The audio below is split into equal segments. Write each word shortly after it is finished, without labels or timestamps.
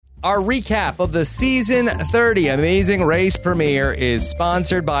Our recap of the Season 30 Amazing Race premiere is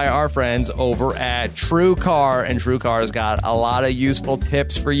sponsored by our friends over at TrueCar. And TrueCar's got a lot of useful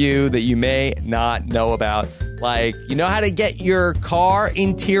tips for you that you may not know about. Like, you know how to get your car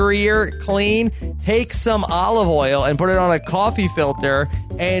interior clean? Take some olive oil and put it on a coffee filter,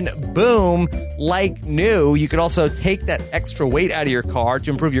 and boom, like new. You could also take that extra weight out of your car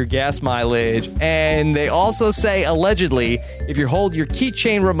to improve your gas mileage. And they also say, allegedly, if you hold your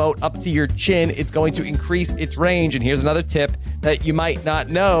keychain remote up to your chin, it's going to increase its range. And here's another tip that you might not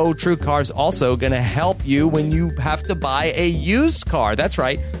know. TrueCar's also going to help you when you have to buy a used car. That's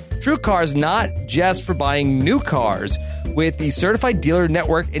right. TrueCar is not just for buying new cars. With the certified dealer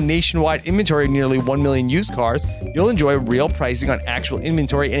network and nationwide inventory of nearly 1 million used cars, you'll enjoy real pricing on actual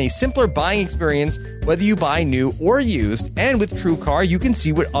inventory and a simpler buying experience, whether you buy new or used. And with TrueCar, you can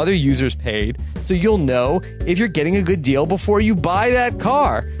see what other users paid, so you'll know if you're getting a good deal before you buy that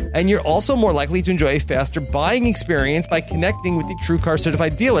car. And you're also more likely to enjoy a faster buying experience by connecting with the TrueCar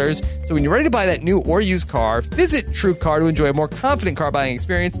certified dealers. So when you're ready to buy that new or used car, visit TrueCar to enjoy a more confident car buying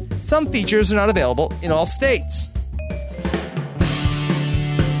experience. Some features are not available in all states.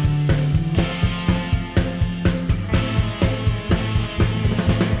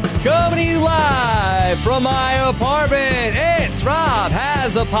 Coming to you live from my apartment, it's Rob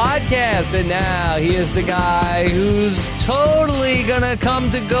Has a Podcast, and now he is the guy who's totally gonna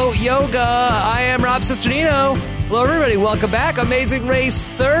come to Goat Yoga. I am Rob Cesternino. Hello, everybody. Welcome back. Amazing Race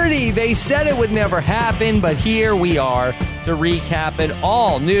 30. They said it would never happen, but here we are to recap an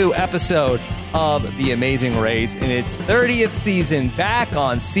all-new episode of The Amazing Race in its 30th season, back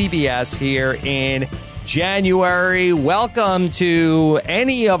on CBS here in January. Welcome to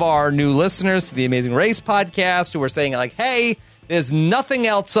any of our new listeners to the Amazing Race podcast who are saying, like, hey, there's nothing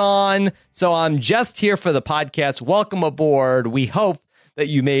else on, so I'm just here for the podcast. Welcome aboard. We hope that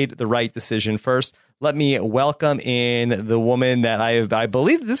you made the right decision. First, let me welcome in the woman that I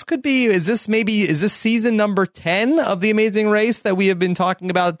believe this could be, is this season number 10 of The Amazing Race that we have been talking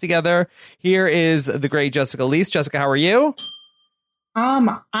about together? Here is the great Jessica Leese. Jessica, how are you?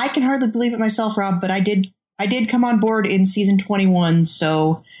 I can hardly believe it myself, Rob, but I did come on board in season 21.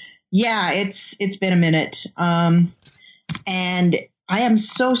 So yeah, it's been a minute. And I am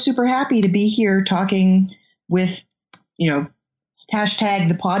so super happy to be here talking with, hashtag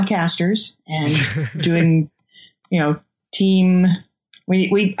the podcasters and doing, team.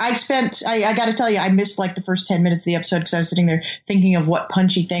 I got to tell you, I missed like the first 10 minutes of the episode because I was sitting there thinking of what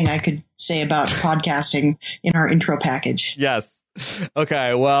punchy thing I could say about podcasting in our intro package. Yes.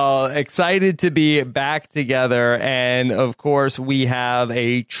 Okay, well, excited to be back together. And of course, we have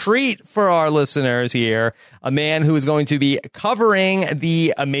a treat for our listeners here. A man who is going to be covering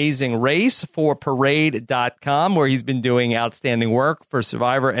The Amazing Race for Parade.com, where he's been doing outstanding work for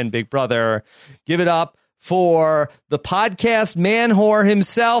Survivor and Big Brother. Give it up for the podcast man whore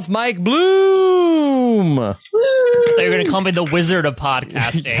himself, Mike Bloom. They're going to call me the Wizard of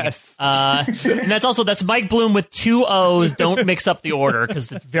Podcasting. Yes. And that's Mike Bloom with 2 O's. Don't mix up the order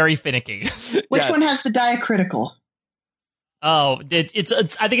because it's very finicky. Which one has the diacritical? Oh,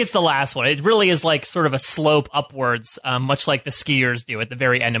 it's I think it's the last one. It really is like sort of a slope upwards, much like the skiers do at the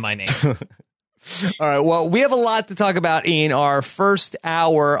very end of my name. All right, well, we have a lot to talk about in our first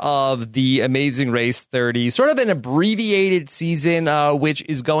hour of The Amazing Race 30, sort of an abbreviated season, which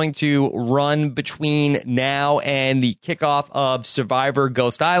is going to run between now and the kickoff of Survivor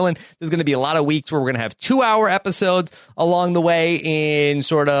Ghost Island. There's going to be a lot of weeks where we're going to have 2-hour episodes along the way in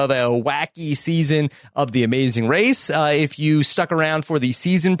sort of a wacky season of The Amazing Race. If you stuck around for the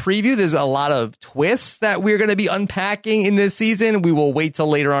season preview, there's a lot of twists that we're going to be unpacking in this season. We will wait till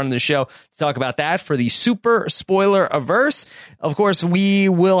later on in the show to talk about that for the super spoiler averse. Of course, we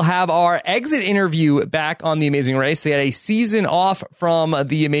will have our exit interview back on The Amazing Race. We had a season off from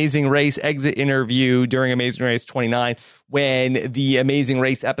The Amazing Race exit interview during Amazing Race 29 when The Amazing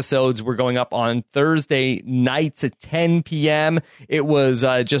Race episodes were going up on Thursday nights at 10 p.m. It was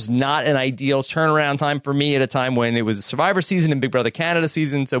just not an ideal turnaround time for me at a time when it was a Survivor season and Big Brother Canada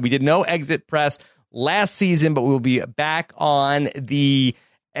season. So we did no exit press last season, but we'll be back on the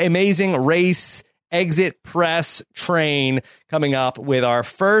Amazing Race exit press train coming up with our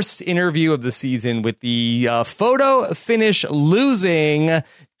first interview of the season with the photo finish losing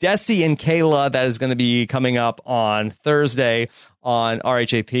Desi and Kayla. That is going to be coming up on Thursday on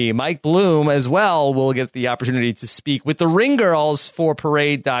RHAP. Mike Bloom as well will get the opportunity to speak with the Ring Girls for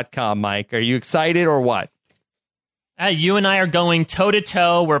Parade.com. Mike, are you excited or what? You and I are going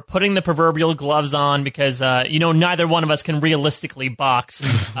toe-to-toe. We're putting the proverbial gloves on because, neither one of us can realistically box.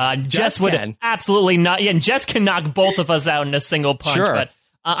 Jess would absolutely not. Yeah, and Jess can knock both of us out in a single punch. Sure. But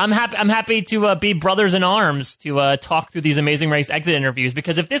I'm happy to be brothers in arms to talk through these Amazing Race exit interviews,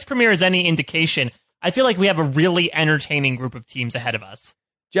 because if this premiere is any indication, I feel like we have a really entertaining group of teams ahead of us.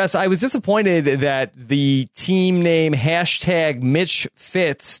 Jess, I was disappointed that the team name hashtag Mitch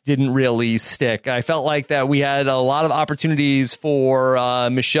Fitz didn't really stick. I felt like that we had a lot of opportunities for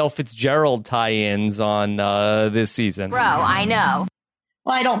Michelle Fitzgerald tie-ins on this season. Bro, I know.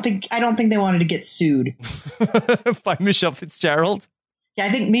 Well, I don't think they wanted to get sued by Michelle Fitzgerald. Yeah, I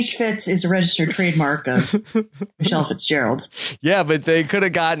think Mish Fitz is a registered trademark of Michelle Fitzgerald. Yeah, but they could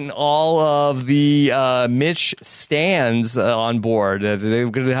have gotten all of the Mitch stands on board. They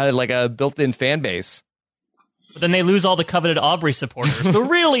could have had like a built-in fan base. But then they lose all the coveted Aubrey supporters. So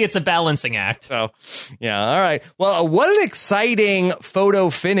really, it's a balancing act. So, yeah, all right. Well, what an exciting photo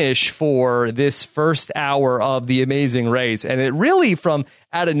finish for this first hour of The Amazing Race. And it really, from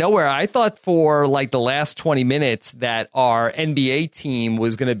out of nowhere, I thought for like the last 20 minutes that our NBA team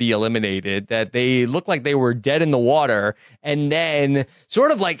was going to be eliminated, that they looked like they were dead in the water. And then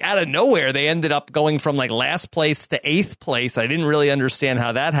sort of like out of nowhere, they ended up going from like last place to 8th place. I didn't really understand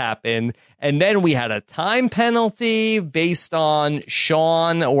how that happened. And then we had a time penalty based on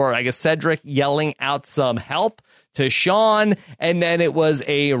Sean, or I guess Cedric, yelling out some help to Sean. And then it was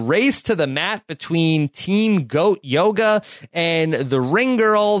a race to the mat between Team Goat Yoga and the Ring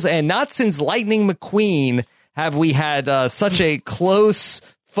Girls. And not since Lightning McQueen have we had such a close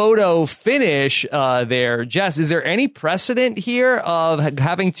photo finish there. Jess, is there any precedent here of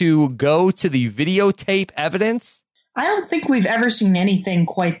having to go to the videotape evidence? I don't think we've ever seen anything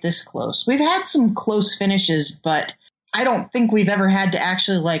quite this close. We've had some close finishes, but I don't think we've ever had to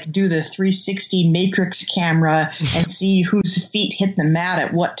actually like do the 360 matrix camera and see whose feet hit the mat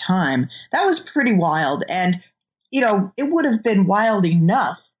at what time. That was pretty wild. And, you know, it would have been wild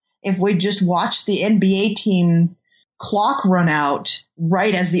enough if we just watched the NBA team clock run out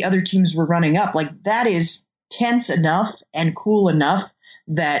right as the other teams were running up. Like, that is tense enough and cool enough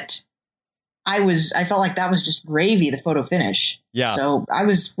that I felt like that was just gravy, the photo finish. Yeah. So I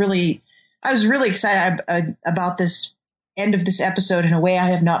was really excited about this end of this episode in a way I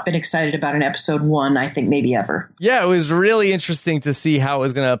have not been excited about in episode 1, I think maybe ever. Yeah, it was really interesting to see how it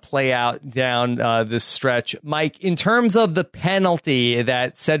was going to play out down this stretch. Mike, in terms of the penalty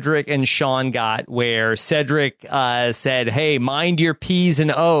that Cedric and Sean got, where Cedric said, hey, mind your P's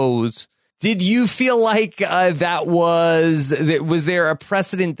and O's, did you feel like was there a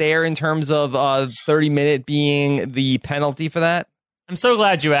precedent there in terms of 30-minute being the penalty for that? I'm so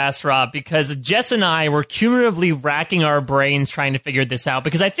glad you asked, Rob, because Jess and I were cumulatively racking our brains trying to figure this out,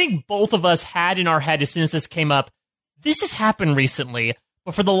 because I think both of us had in our head as soon as this came up, this has happened recently,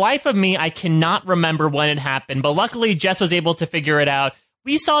 but for the life of me, I cannot remember when it happened, but luckily Jess was able to figure it out.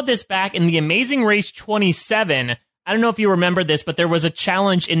 We saw this back in The Amazing Race 27. I don't know if you remember this, but there was a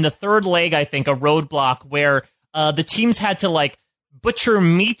challenge in the third leg, I think, a roadblock, where the teams had to like butcher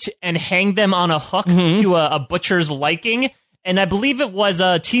meat and hang them on a hook to a butcher's liking. And I believe it was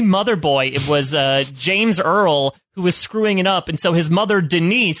Team Motherboy. It was James Earl who was screwing it up. And so his mother,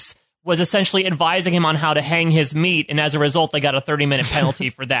 Denise, was essentially advising him on how to hang his meat. And as a result, they got a 30-minute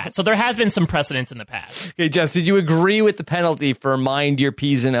penalty for that. So there has been some precedence in the past. Okay, Jess, did you agree with the penalty for mind your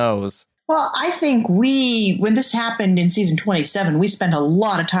P's and O's? Well, I think when this happened in season 27, we spent a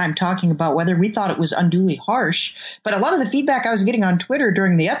lot of time talking about whether we thought it was unduly harsh. But a lot of the feedback I was getting on Twitter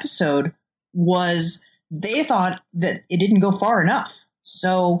during the episode was they thought that it didn't go far enough.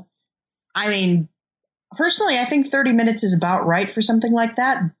 So, I mean, personally, I think 30 minutes is about right for something like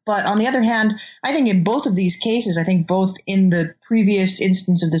that. But on the other hand, I think in both of these cases, I think both in the previous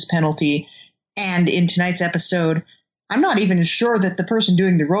instance of this penalty and in tonight's episode, I'm not even sure that the person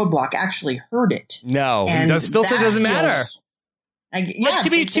doing the roadblock actually heard it. No, Phil said it doesn't matter. To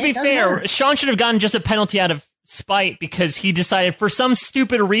be fair, Sean should have gotten just a penalty out of spite because he decided for some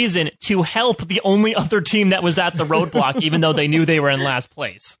stupid reason to help the only other team that was at the roadblock, even though they knew they were in last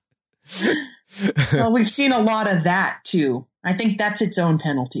place. Well, we've seen a lot of that, too. I think that's its own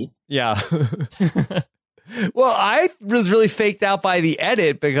penalty. Yeah. Well, I was really faked out by the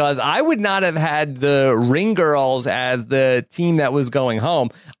edit because I would not have had the Ring Girls as the team that was going home.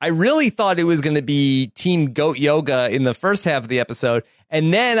 I really thought it was going to be Team Goat Yoga in the first half of the episode.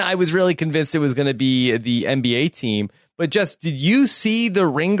 And then I was really convinced it was going to be the NBA team. But just, did you see the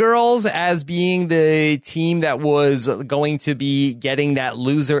Ring Girls as being the team that was going to be getting that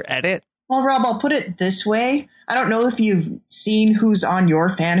loser edit? Well, Rob, I'll put it this way. I don't know if you've seen who's on your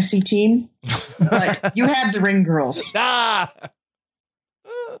fantasy team, but you had the Ring Girls. Ah!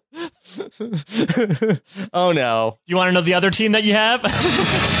 Oh, no. Do you want to know the other team that you have?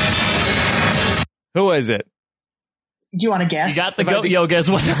 Who is it? Do you want to guess? You got the goat yoga as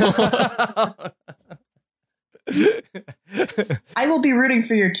well. I will be rooting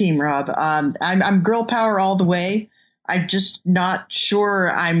for your team, Rob. I'm girl power all the way. I'm just not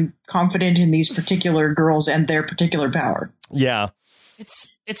sure I'm confident in these particular girls and their particular power. Yeah.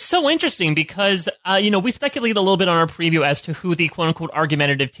 It's so interesting because, we speculated a little bit on our preview as to who the quote-unquote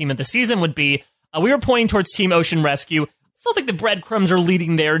argumentative team of the season would be. We were pointing towards Team Ocean Rescue. I still think the breadcrumbs are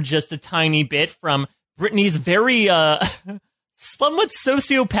leading there just a tiny bit from Brittany's very somewhat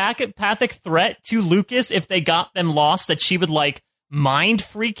sociopathic threat to Lucas if they got them lost, that she would, mind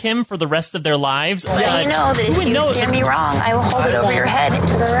freak him for the rest of their lives. Let you know that if you steer me wrong, I will hold it over your head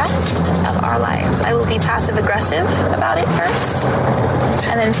for the rest of our lives. I will be passive aggressive about it first,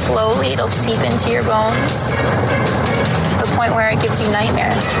 and then slowly it'll seep into your bones to the point where it gives you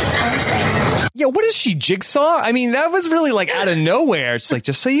nightmares. That's all I'm saying. Yeah, what is she, Jigsaw? I mean, that was really out of nowhere. It's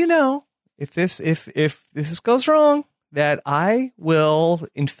just so you know, if this goes wrong, that I will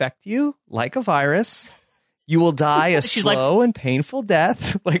infect you like a virus. You will die a slow and painful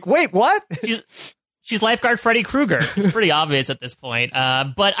death. Wait, what? She's lifeguard Freddy Krueger. It's pretty obvious at this point.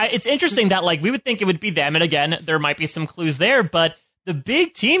 But it's interesting that we would think it would be them. And again, there might be some clues there. But the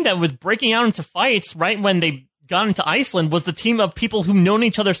big team that was breaking out into fights right when they got into Iceland was the team of people who've known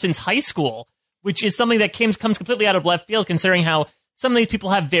each other since high school, which is something that comes completely out of left field, considering how some of these people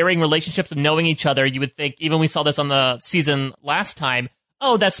have varying relationships of knowing each other. You would think, even we saw this on the season last time,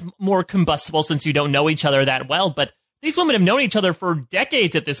 oh, that's more combustible since you don't know each other that well. But these women have known each other for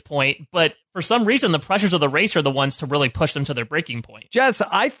decades at this point. But for some reason, the pressures of the race are the ones to really push them to their breaking point. Jess,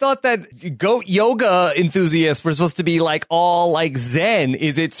 I thought that goat yoga enthusiasts were supposed to be all Zen.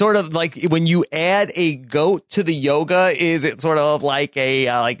 Is it sort of when you add a goat to the yoga, is it sort of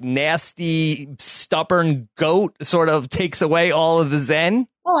a nasty, stubborn goat sort of takes away all of the Zen?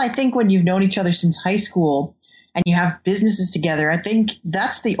 Well, I think when you've known each other since high school, and you have businesses together, I think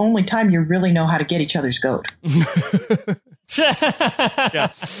that's the only time you really know how to get each other's goat.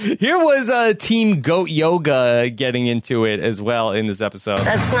 Yeah. Here was Team Goat Yoga getting into it as well in this episode.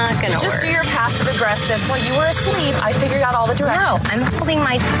 That's not going to work. Just do your passive aggressive. While you were asleep, I figured out all the directions. No, I'm holding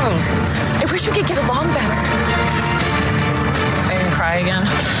my tongue. I wish we could get along better. Are you going to cry again?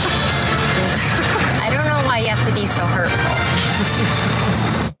 I don't know why you have to be so hurtful.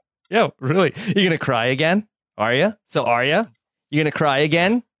 Yeah, really? You're going to cry again? Are you? So are you? You're going to cry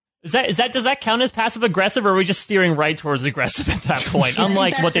again? Does that count as passive aggressive, or are we just steering right towards aggressive at that point?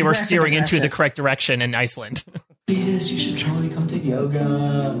 Unlike what they were steering into the correct direction in Iceland. Fetus, you should totally come to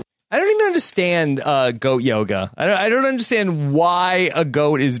yoga. I don't even understand goat yoga. I don't understand why a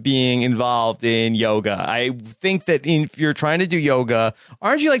goat is being involved in yoga. I think that if you're trying to do yoga,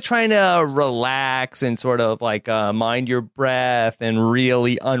 aren't you trying to relax and sort of mind your breath and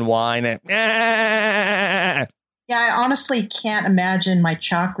really unwind it? Yeah, I honestly can't imagine my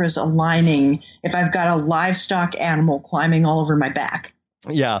chakras aligning if I've got a livestock animal climbing all over my back.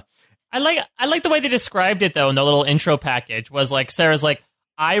 Yeah. I like the way they described it, though, in the little intro package. Was Sarah's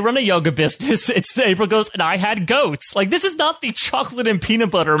I run a yoga business. It's April goes, and I had goats. This is not the chocolate and peanut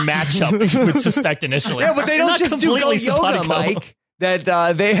butter matchup that you would suspect initially. Yeah, but they don't just do goat yoga, Mike.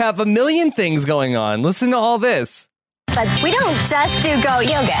 That they have a million things going on. Listen to all this. But we don't just do goat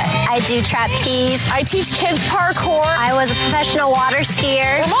yoga. I do trapeze. I teach kids parkour. I was a professional water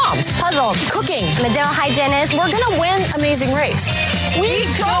skier. We're moms. Puzzle. Cooking. I'm a dental hygienist. We're going to win Amazing Race. We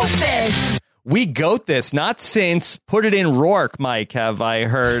goat this. We goat this, not since. Put it in Rourke, Mike, have I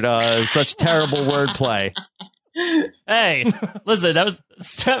heard such terrible wordplay. Hey, listen, that was a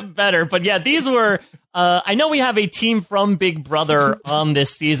step better. But yeah, these were... I know we have a team from Big Brother on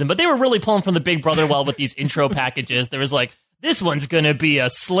this season, but they were really pulling from the Big Brother well with these intro packages. There was this one's going to be a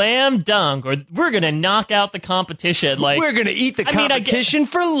slam dunk, or we're going to knock out the competition. We're going to eat the competition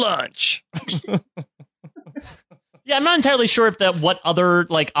for lunch. Yeah, I'm not entirely sure if what other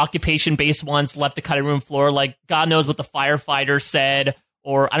occupation-based ones left the cutting room floor. God knows what the firefighter said,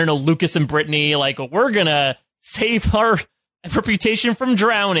 or I don't know, Lucas and Brittany. We're going to save our reputation from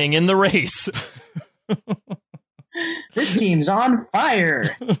drowning in the race. This team's on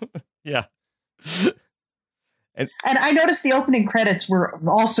fire. Yeah. And I noticed the opening credits were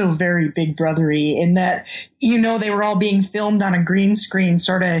also very Big Brother-y in that, they were all being filmed on a green screen,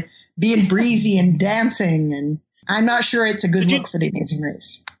 sort of being breezy and dancing. And I'm not sure it's a good look for the Amazing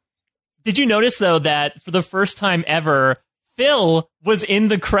Race. Did you notice, though, that for the first time ever, Phil was in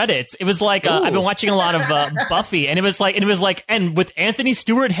the credits. It was like I've been watching a lot of Buffy, and it was like, and with Anthony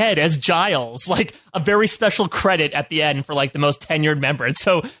Stewart Head as Giles, like a very special credit at the end for like the most tenured member. And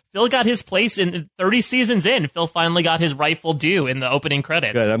so Phil got his place in 30 seasons in. Phil finally got his rightful due in the opening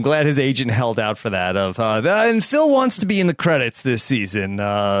credits. Good. I'm glad his agent held out for that. And Phil wants to be in the credits this season.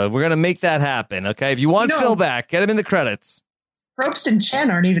 We're gonna make that happen. Okay, if you want Phil back, get him in the credits. Probst and Chen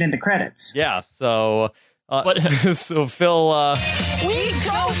aren't even in the credits. Yeah. So. So Phil,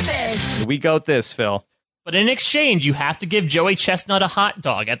 we goat this, Phil. But in exchange, you have to give Joey Chestnut a hot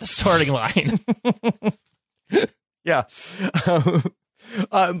dog at the starting line. Yeah.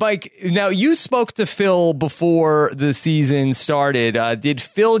 Mike, now you spoke to Phil before the season started. Did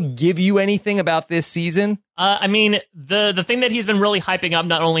Phil give you anything about this season? I mean, the thing that he's been really hyping up,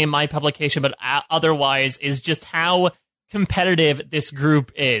 not only in my publication, but otherwise, is just how competitive this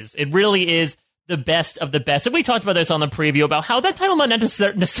group is. It really is the best of the best. And we talked about this on the preview about how that title might not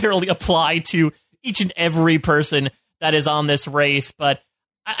necessarily apply to each and every person that is on this race, but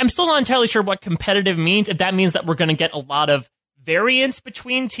I'm still not entirely sure what competitive means. If that means that we're going to get a lot of variance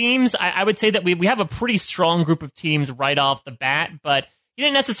between teams, I would say that we have a pretty strong group of teams right off the bat, but he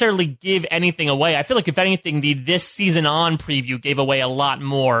didn't necessarily give anything away. I feel like if anything, the This Season On preview gave away a lot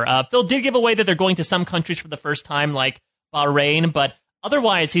more. Phil did give away that they're going to some countries for the first time, like Bahrain, but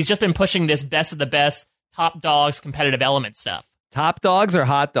otherwise, he's just been pushing this best of the best, top dogs, competitive element stuff. Top dogs or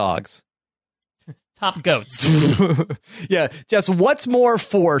hot dogs? Top goats. Yeah, Jess, what's more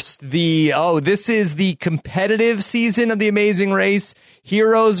forced? This is the competitive season of The Amazing Race,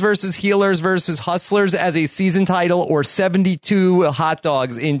 Heroes versus Healers versus Hustlers as a season title, or 72 hot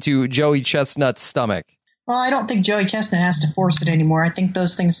dogs into Joey Chestnut's stomach? Well, I don't think Joey Chestnut has to force it anymore. I think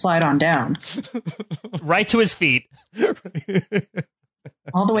those things slide on down. Right to his feet.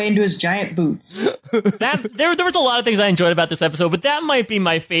 All the way into his giant boots. There was a lot of things I enjoyed about this episode, but that might be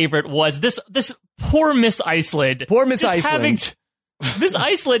my favorite. Was this poor Miss Iceland? Poor Miss Iceland. Miss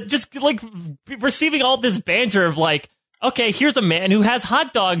Iceland just like receiving all this banter of like, okay, here's a man who has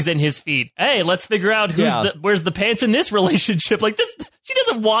hot dogs in his feet. Hey, let's figure out where's the pants in this relationship. Like this, she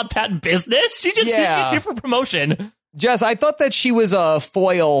doesn't want that business. She's here for promotion. Jess, I thought that she was a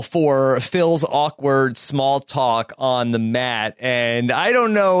foil for Phil's awkward small talk on the mat, and I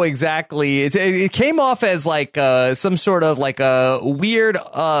don't know exactly. It came off as like some sort of like a weird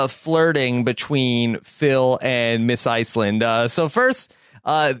flirting between Phil and Miss Iceland. So first,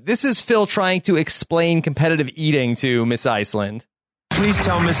 this is Phil trying to explain competitive eating to Miss Iceland. Please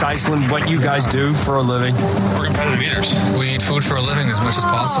tell Miss Iceland what you guys do for a living. We're competitive eaters. We eat food for a living as much as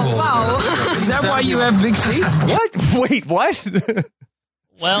possible. Wow. Is that why you have big feet? What? Wait, what?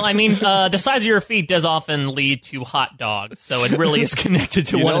 Well, I mean, the size of your feet does often lead to hot dogs, so it really is connected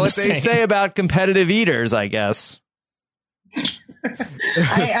to one of the same. You know what they say about competitive eaters, I guess.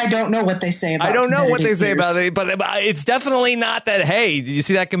 I don't know what they say about I don't know what they say eaters. about it, but it's definitely not that, hey, did you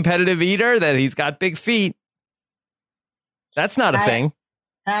see that competitive eater, that he's got big feet? That's not a thing.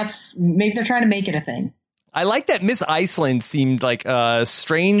 Maybe they're trying to make it a thing. I like that Miss Iceland seemed like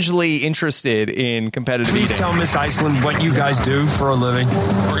strangely interested in competitive eating. Please tell Miss Iceland what you guys do for a living.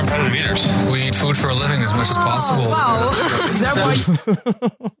 We're competitive eaters. We eat food for a living as much as possible. Wow. Is that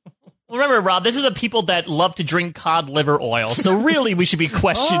why? Remember, Rob, this is a people that love to drink cod liver oil, so really we should be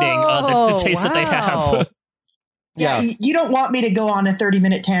questioning the taste that they have. Yeah, you don't want me to go on a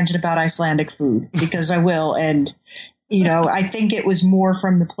 30-minute tangent about Icelandic food, because I will, and I think it was more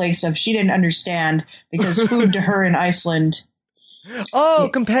from the place of she didn't understand, because food to her in Iceland. Oh,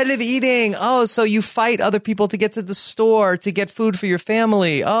 competitive eating. Oh, so you fight other people to get to the store to get food for your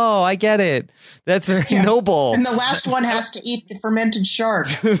family. Oh, I get it. That's very noble. And the last one has to eat the fermented shark.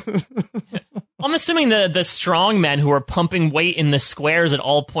 I'm assuming the strong men who are pumping weight in the squares at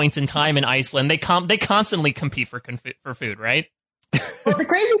all points in time in Iceland, they constantly compete for food, right? Well, the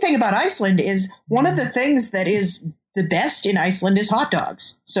crazy thing about Iceland is one of the things that is the best in Iceland is hot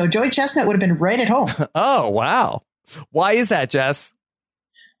dogs. So Joey Chestnut would have been right at home. Oh, wow. Why is that, Jess?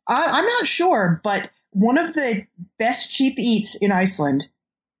 I'm not sure, but one of the best cheap eats in Iceland,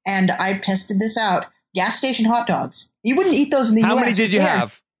 and I tested this out, gas station hot dogs. You wouldn't eat those in the U.S. How many did you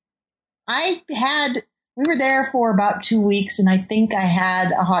have? We were there for about 2 weeks, and I think I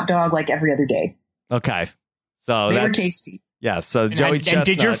had a hot dog like every other day. Okay. So they were tasty. Yeah, so Joey Chestnut. And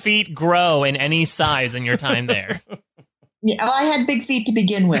did your feet grow in any size in your time there? Yeah, I had big feet to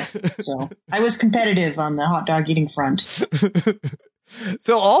begin with, so I was competitive on the hot dog eating front.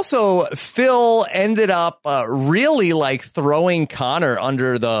 So also, Phil ended up really like throwing Connor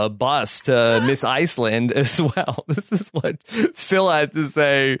under the bus to Miss Iceland as well. This is what Phil had to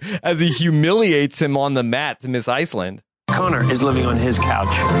say as he humiliates him on the mat to Miss Iceland. Connor is living on his couch.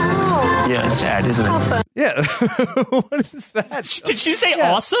 Oh. Yeah, it's sad, isn't it? Yeah. What is that? Did she say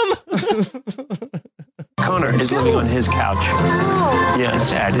awesome? Connor is living on his couch. Oh. Yeah, it's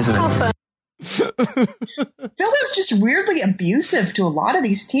sad, isn't it? Phil was just weirdly abusive to a lot of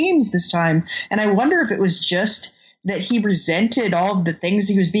these teams this time, and I wonder if it was just that he resented all of the things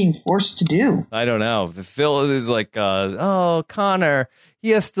he was being forced to do. I don't know. Phil is like, oh, Connor, he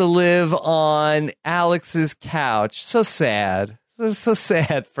has to live on Alex's couch. So sad. So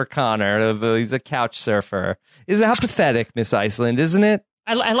sad for Connor. He's a couch surfer. Isn't how pathetic, Miss Iceland, isn't it?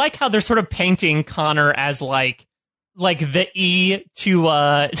 I like how they're sort of painting Connor as like the E to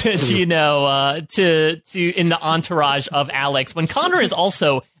in the entourage of Alex, when Connor is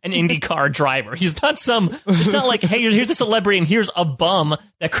also an IndyCar driver. It's not like, hey, here's a celebrity and here's a bum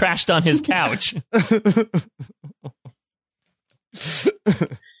that crashed on his couch.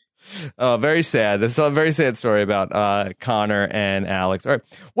 Oh, very sad. That's a very sad story about Connor and Alex. All right.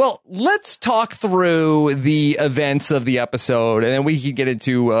 Well, let's talk through the events of the episode, and then we can get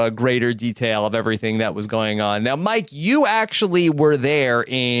into greater detail of everything that was going on. Now, Mike, you actually were there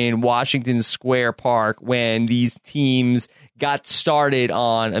in Washington Square Park when these teams got started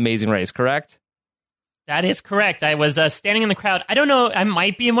on Amazing Race, correct? That is correct. I was standing in the crowd. I don't know. I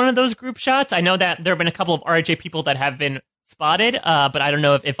might be in one of those group shots. I know that there have been a couple of RHA people that have been spotted, but I don't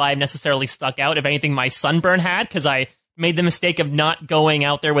know if I've necessarily stuck out. If anything, my sunburn had, because I made the mistake of not going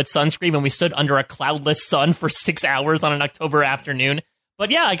out there with sunscreen when we stood under a cloudless sun for 6 hours on an October afternoon.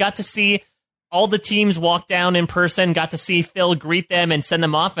 But yeah, I got to see all the teams walk down in person, got to see Phil greet them and send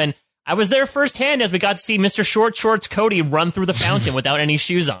them off, and I was there firsthand as we got to see Mr. Short Shorts Cody run through the fountain without any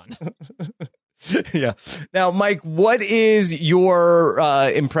shoes on. Yeah. Now, Mike, what is your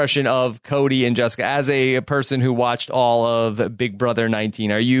impression of Cody and Jessica as a person who watched all of Big Brother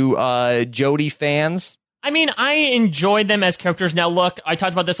 19? Are you Jody fans? I mean, I enjoyed them as characters. Now, look, I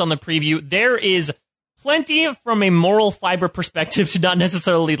talked about this on the preview. There is plenty from a moral fiber perspective to not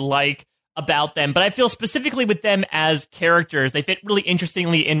necessarily like about them, but I feel specifically with them as characters, they fit really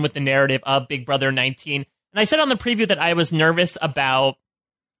interestingly in with the narrative of Big Brother 19. And I said on the preview that I was nervous about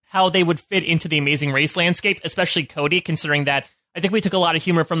how they would fit into the Amazing Race landscape, especially Cody, considering that I think we took a lot of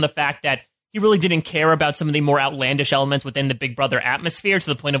humor from the fact that he really didn't care about some of the more outlandish elements within the Big Brother atmosphere, to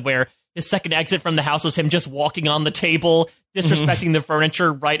the point of where his second exit from the house was him just walking on the table, disrespecting the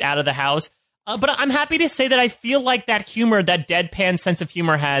furniture right out of the house. But I'm happy to say that I feel like that humor, that deadpan sense of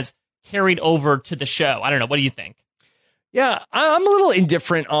humor, has carried over to the show. I don't know. What do you think? Yeah, I'm a little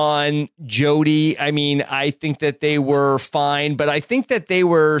indifferent on Jody. I mean, I think that they were fine, but I think that they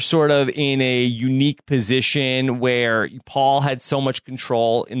were sort of in a unique position where Paul had so much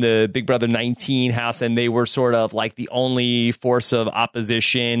control in the Big Brother 19 house, and they were sort of like the only force of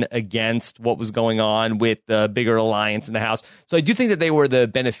opposition against what was going on with the bigger alliance in the house. So I do think that they were the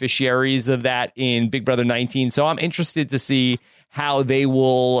beneficiaries of that in Big Brother 19. So I'm interested to see how they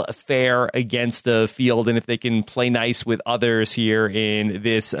will fare against the field and if they can play nice with others here in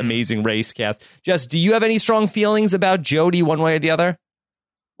this Amazing Race cast. Jess, do you have any strong feelings about Jody one way or the other?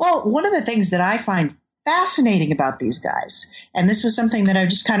 Well, one of the things that I find fascinating about these guys, and this was something that I've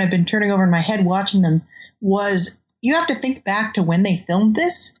just kind of been turning over in my head watching them, was you have to think back to when they filmed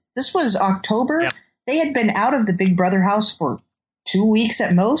this. This was October. Yep. They had been out of the Big Brother house for 2 weeks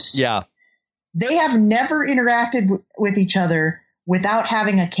at most. Yeah. They have never interacted with each other without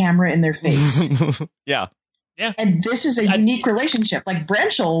having a camera in their face. Yeah. Yeah. And this is a unique relationship. Like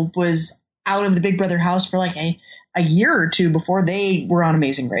Branchel was out of the Big Brother house for like a year or two before they were on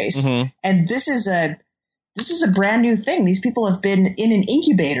Amazing Race. Mm-hmm. And this is a brand new thing. These people have been in an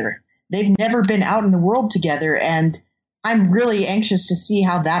incubator. They've never been out in the world together. And I'm really anxious to see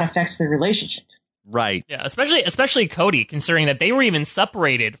how that affects their relationship. Right. Yeah, especially Cody, considering that they were even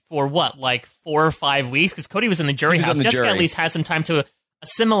separated for like 4 or 5 weeks, because Cody was in the jury house. Jessica at least had some time to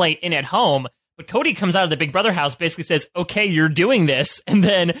assimilate in at home, but Cody comes out of the Big Brother house, basically says, "Okay, you're doing this," and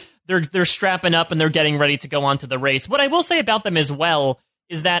then they're strapping up and they're getting ready to go on to the race. What I will say about them as well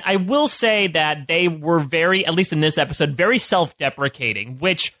is that I will say that they were very, at least in this episode, very self-deprecating,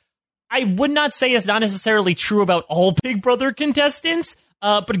 which I would not say is not necessarily true about all Big Brother contestants.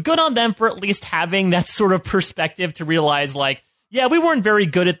 But good on them for at least having that sort of perspective to realize, like, yeah, we weren't very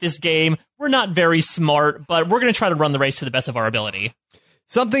good at this game. We're not very smart, but we're going to try to run the race to the best of our ability.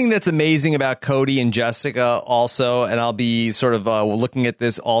 Something that's amazing about Cody and Jessica also, and I'll be sort of looking at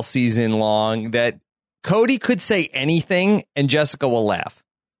this all season long, that Cody could say anything and Jessica will laugh.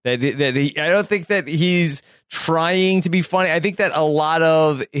 I don't think that he's trying to be funny. I think that a lot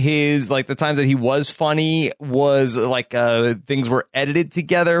of his, like the times that he was funny was like things were edited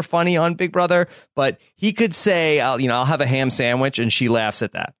together funny on Big Brother. But he could say, I'll have a ham sandwich, and she laughs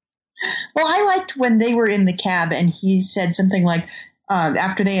at that. Well, I liked when they were in the cab and he said something like,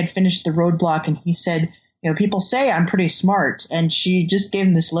 after they had finished the roadblock, and he said, people say I'm pretty smart. And she just gave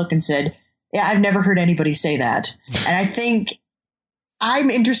him this look and said, yeah, I've never heard anybody say that. And I think I'm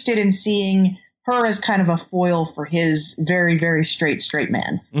interested in seeing her as kind of a foil for his very, very straight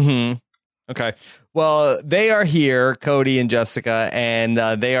man. Mm-hmm. Okay. Well, they are here, Cody and Jessica, and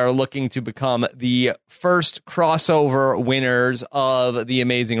they are looking to become the first crossover winners of The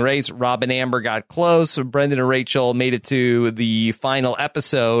Amazing Race. Rob and Amber got close. Brendan and Rachel made it to the final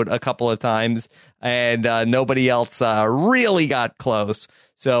episode a couple of times, and nobody else really got close.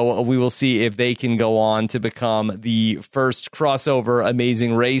 So we will see if they can go on to become the first crossover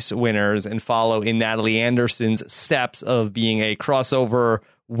Amazing Race winners and follow in Natalie Anderson's steps of being a crossover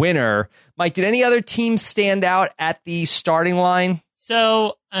winner. Mike, did any other teams stand out at the starting line?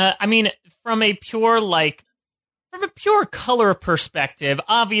 So, from a pure color perspective,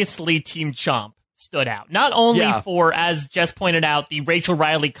 obviously Team Chomp stood out. Not only for, as Jess pointed out, the Rachel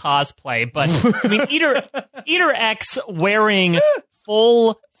Riley cosplay, but Eater X wearing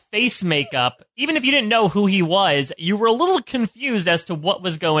full face makeup. Even if you didn't know who he was, you were a little confused as to what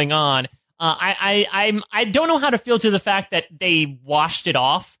was going on. I don't know how to feel to the fact that they washed it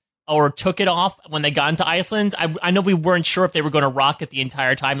off or took it off when they got into Iceland. I know we weren't sure if they were going to rock it the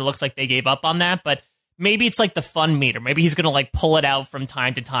entire time. It looks like they gave up on that, but maybe it's like the fun meter. Maybe he's going to like pull it out from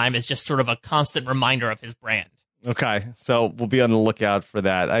time to time as just sort of a constant reminder of his brand. Okay, so we'll be on the lookout for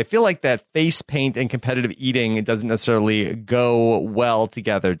that. I feel like that face paint and competitive eating, it doesn't necessarily go well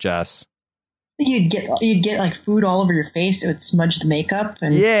together, Jess. You'd get like food all over your face. It would smudge the makeup.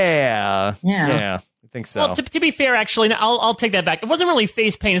 And yeah, I think so. Well, to be fair, actually, I'll take that back. It wasn't really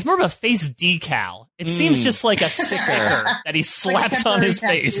face paint. It's more of a face decal. It seems just like a sticker that he slaps on his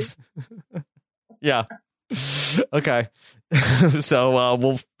face. Yeah. Okay. So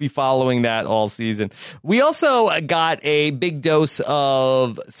we'll be following that all season. We also got a big dose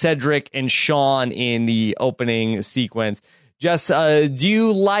of Cedric and Sean in the opening sequence. Jess, do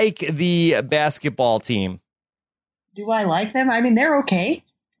you like the basketball team? Do I like them? I mean, they're okay.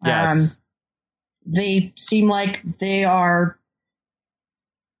 Yes. They seem like they are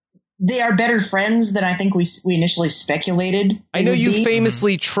better friends than I think we initially speculated. I know you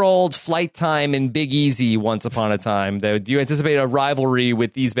famously trolled Flight Time and Big Easy once upon a time. Do you anticipate a rivalry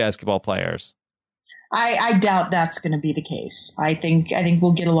with these basketball players? I doubt that's going to be the case. I think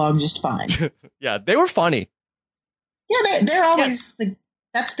we'll get along just fine. Yeah, they were funny. Yeah, they're always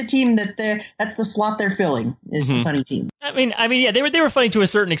that's the team that's the slot they're filling is the funny team. I mean, yeah, they were funny to a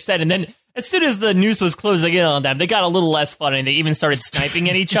certain extent, and then as soon as the news was closing in on them, they got a little less funny, and they even started sniping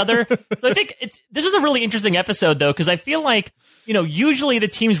at each other. So I think this is a really interesting episode, though, because I feel like, usually the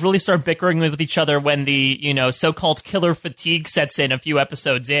teams really start bickering with each other when the, so-called killer fatigue sets in a few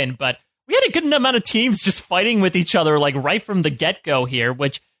episodes in, but we had a good amount of teams just fighting with each other, like, right from the get-go here,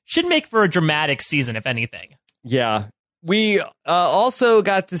 which should make for a dramatic season, if anything. Yeah. We also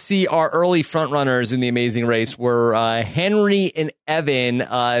got to see our early frontrunners in The Amazing Race were Henry and Evan.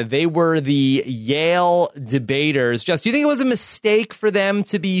 They were the Yale debaters. Jess, do you think it was a mistake for them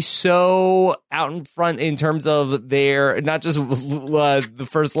to be so out in front in terms of their, not just the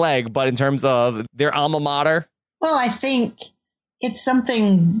first leg, but in terms of their alma mater? Well, I think it's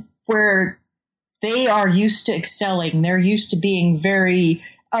something where they are used to excelling. They're used to being very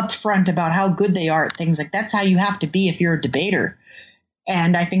upfront about how good they are at things. Like, that's how you have to be if you're a debater.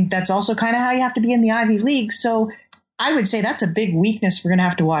 And I think that's also kind of how you have to be in the Ivy League. So I would say that's a big weakness we're going to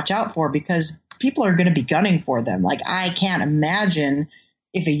have to watch out for, because people are going to be gunning for them. Like, I can't imagine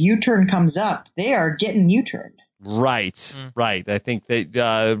if a U-turn comes up, they are getting U-turned. Right. I think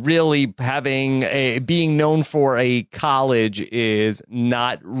that really being known for a college is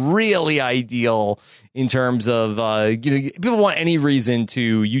not really ideal in terms of people want any reason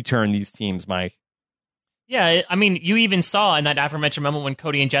to U-turn these teams, Mike. Yeah, I mean, you even saw in that aforementioned moment when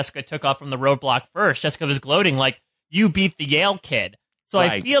Cody and Jessica took off from the roadblock first, Jessica was gloating like, you beat the Yale kid. So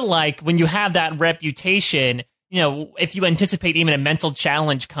right. I feel like when you have that reputation, if you anticipate even a mental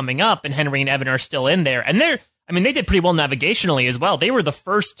challenge coming up, and Henry and Evan are still in there, and they did pretty well navigationally as well. They were the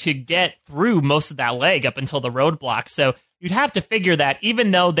first to get through most of that leg up until the roadblock. So you'd have to figure that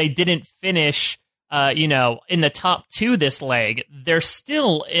even though they didn't finish in the top 2 this leg, they're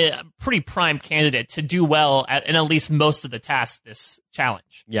still a pretty prime candidate to do well in at least most of the tasks this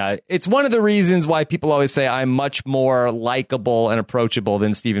challenge. Yeah, it's one of the reasons why people always say I'm much more likable and approachable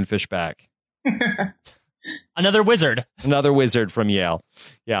than Stephen Fishbach. Another wizard from Yale.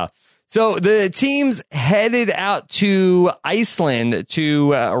 Yeah. So the teams headed out to Iceland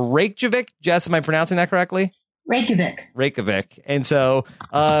to Reykjavik. Jess, am I pronouncing that correctly? Reykjavik. And so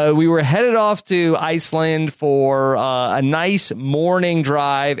we were headed off to Iceland for a nice morning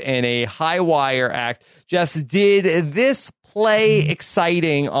drive and a high wire act. Jess, did this play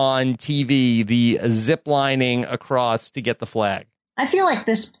exciting on TV, the zip lining across to get the flag? I feel like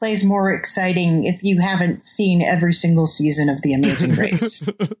this plays more exciting if you haven't seen every single season of The Amazing Race.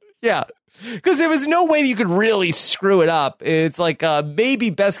 Yeah, because there was no way you could really screw it up. It's like maybe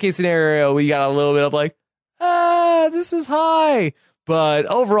best case scenario, we got a little bit of like, this is high. But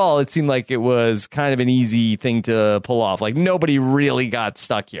overall, it seemed like it was kind of an easy thing to pull off. Like nobody really got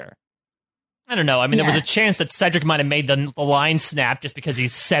stuck here. I don't know. I mean, there was a chance that Cedric might have made the line snap just because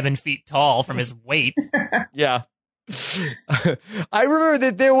he's 7 feet tall from his weight. Yeah. I remember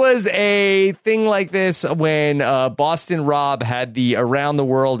that there was a thing like this when Boston Rob had the Around the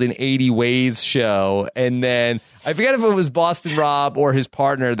World in 80 Ways show. And then I forget if it was Boston Rob or his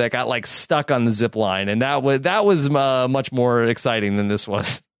partner that got like stuck on the zip line. And that was much more exciting than this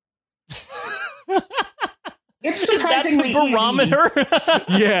was. It's surprisingly Is that the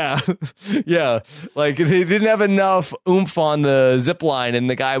barometer? Yeah. Like they didn't have enough oomph on the zip line and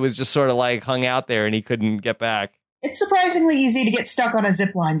the guy was just sort of like hung out there and he couldn't get back. It's surprisingly easy to get stuck on a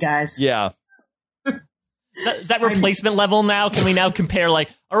zip line, guys. Yeah. Is that replacement level now? Can we now compare like,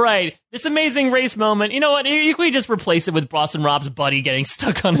 all right, this Amazing Race moment, you know what? You can just replace it with Boston Rob's buddy getting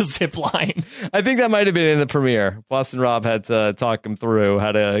stuck on a zip line. I think that might have been in the premiere. Boston Rob had to talk him through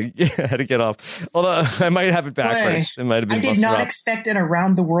how to get off. Although I might have it backwards. It might have been I did Boston not Rob. Expect an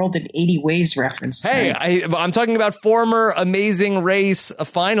Around the World in 80 Ways reference. Hey, I'm talking about former Amazing Race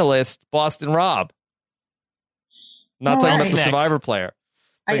finalist Boston Rob. Not talking about the Survivor player.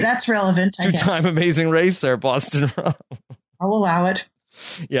 That's relevant, I guess. Two-time Amazing Racer, Boston Rob. I'll allow it.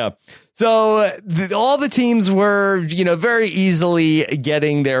 Yeah. So all the teams were, very easily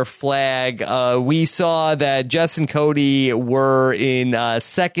getting their flag. We saw that Jess and Cody were in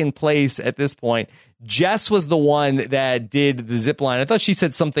second place at this point. Jess was the one that did the zip line. I thought she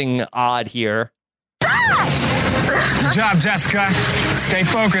said something odd here. Good job, Jessica. Stay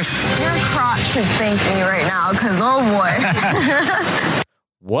focused. Your crotch should thank me right now, because oh boy.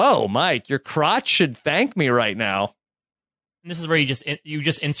 Whoa, Mike, your crotch should thank me right now. And this is where you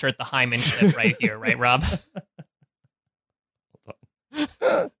just insert the hymen clip right here, right, Rob?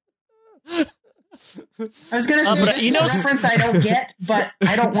 I was going to say, this is a reference I don't get, but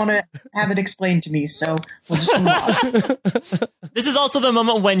I don't want to have it explained to me, so we'll just move on. This is also the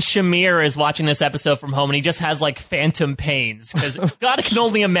moment when Shamir is watching this episode from home and he just has like phantom pains, because God can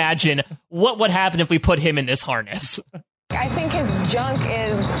only imagine what would happen if we put him in this harness. I think his junk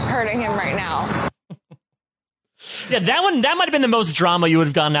is hurting him right now. Yeah, that might have been the most drama you would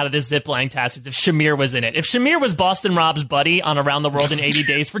have gotten out of this zipline task if Shamir was in it. If Shamir was Boston Rob's buddy on Around the World in 80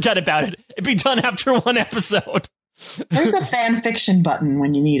 Days, forget about it. It'd be done after one episode. There's a fan fiction button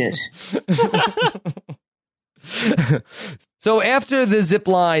when you need it. So after the zip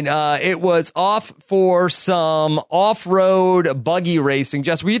line, it was off for some off-road buggy racing.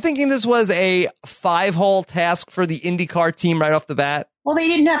 Jess, were you thinking this was a 5-hole task for the IndyCar team right off the bat? Well, they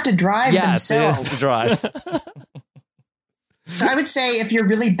didn't have to drive themselves. They didn't have to drive. So I would say if you're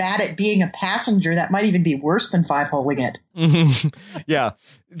really bad at being a passenger, that might even be worse than 5-holing it. Yeah.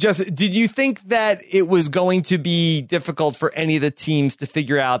 Jess, did you think that it was going to be difficult for any of the teams to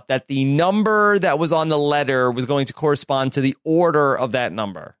figure out that the number that was on the letter was going to correspond to the order of that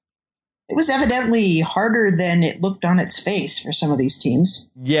number? It was evidently harder than it looked on its face for some of these teams.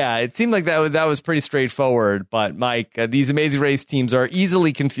 Yeah, it seemed like that was pretty straightforward. But, Mike, these Amazing Race teams are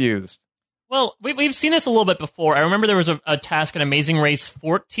easily confused. Well, we've seen this a little bit before. I remember there was a task in Amazing Race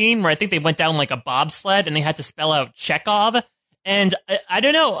 14 where I think they went down like a bobsled and they had to spell out Chekhov. And I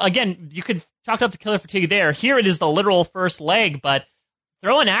don't know. Again, you could chalk it up to killer fatigue there. Here it is the literal first leg, but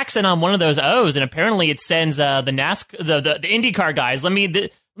throw an accent on one of those O's and apparently it sends the IndyCar guys. Let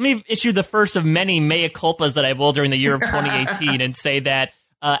me issue the first of many mea culpas that I will during the year of 2018 and say that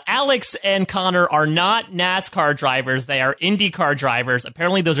Alex and Connor are not NASCAR drivers. They are IndyCar drivers.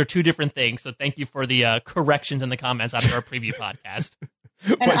 Apparently, those are two different things. So thank you for the corrections in the comments after our preview podcast.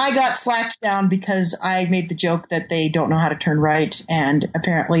 And I got slacked down because I made the joke that they don't know how to turn right, and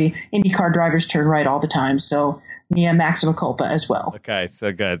apparently IndyCar drivers turn right all the time. So mea maxima culpa as well. Okay,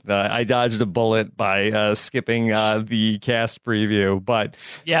 so good. I dodged a bullet by skipping the cast preview, but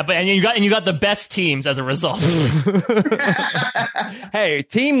yeah, but you got the best teams as a result. Hey,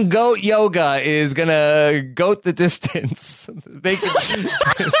 Team Goat Yoga is gonna goat the distance. They goat this.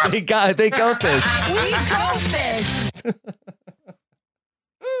 We goat this.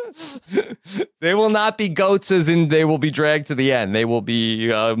 They will not be goats as in they will be dragged to the end. They will be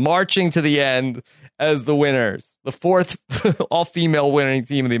marching to the end as the winners. The fourth all-female winning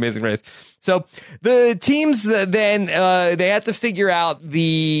team of the Amazing Race. So the teams then, they had to figure out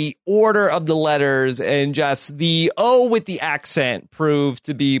the order of the letters, and just the O with the accent proved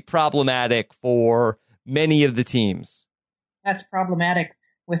to be problematic for many of the teams. That's problematic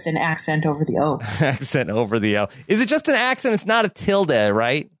with an accent over the O. Accent over the O. Is it just an accent? It's not a tilde,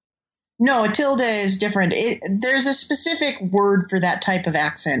 right? No, a tilde is different. There's a specific word for that type of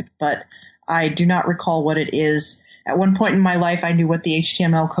accent, but I do not recall what it is. At one point in my life, I knew what the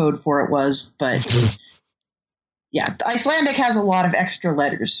HTML code for it was, but yeah, Icelandic has a lot of extra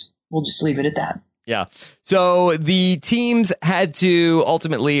letters. We'll just leave it at that. Yeah. So the teams had to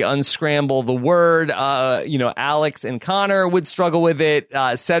ultimately unscramble the word. Alex and Connor would struggle with it.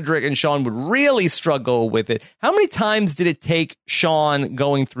 Cedric and Sean would really struggle with it. How many times did it take Sean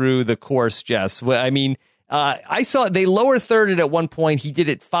going through the course, Jess? I mean, I saw they lower thirded at one point. He did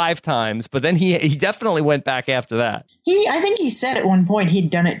it 5 times, but then he definitely went back after that. I think he said at one point he'd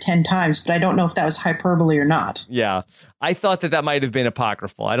done it 10 times, but I don't know if that was hyperbole or not. Yeah. I thought that might have been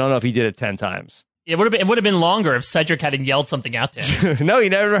apocryphal. I don't know if he did it 10 times. It would have been longer if Cedric hadn't yelled something out to him. No, he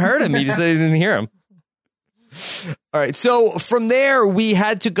never heard him. He just didn't hear him. All right. So from there, we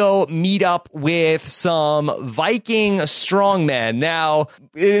had to go meet up with some Viking strongmen. Now,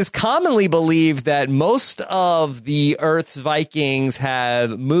 it is commonly believed that most of the Earth's Vikings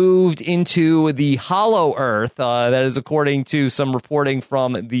have moved into the Hollow Earth. That is according to some reporting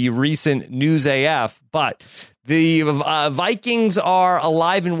from the recent News AF. But the Vikings are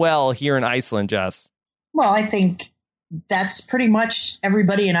alive and well here in Iceland, Jess. Well, I think that's pretty much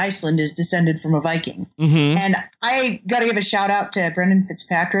everybody in Iceland is descended from a Viking. Mm-hmm. And I got to give a shout out to Brendan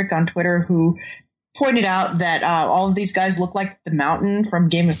Fitzpatrick on Twitter, who pointed out that all of these guys look like the Mountain from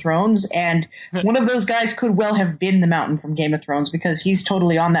Game of Thrones. And one of those guys could well have been the Mountain from Game of Thrones because he's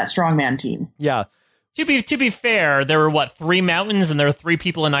totally on that strongman team. Yeah. To be fair, there were 3 mountains and there were 3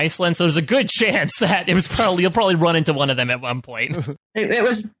 people in Iceland, so there's a good chance that you'll probably run into one of them at one point. It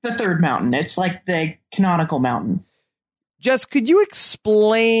was the third mountain. It's like the canonical mountain. Jess, could you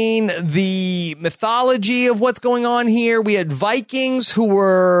explain the mythology of what's going on here? We had Vikings who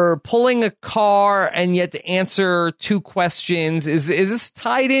were pulling a car and yet to answer 2 questions. Is this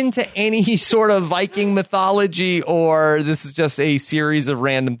tied into any sort of Viking mythology, or this is just a series of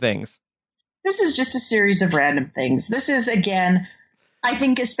random things? This is just a series of random things. This is, again, I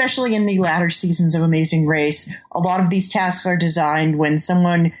think especially in the latter seasons of Amazing Race, a lot of these tasks are designed when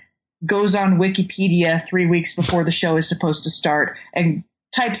someone goes on Wikipedia 3 weeks before the show is supposed to start and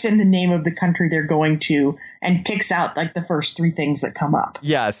types in the name of the country they're going to and picks out like the first 3 things that come up.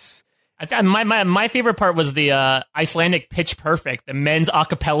 Yes. My favorite part was the Icelandic Pitch Perfect, the men's a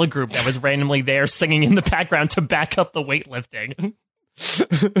cappella group that was randomly there singing in the background to back up the weightlifting.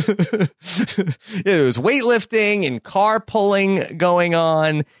 It was weightlifting and car pulling going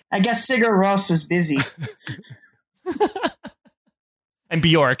on. I guess Sigur Rós was busy. And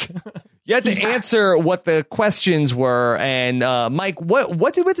Bjork. You had to answer what the questions were. And Mike,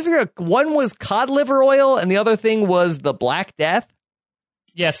 what did we have to figure out? One was cod liver oil and the other thing was the Black Death.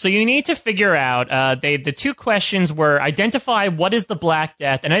 Yeah, so you need to figure out, the 2 questions were identify what is the Black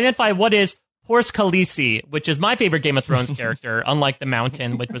Death and identify what is Horse Khaleesi, which is my favorite Game of Thrones character, unlike the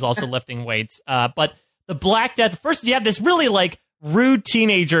Mountain, which was also lifting weights. But the Black Death, first you have this really rude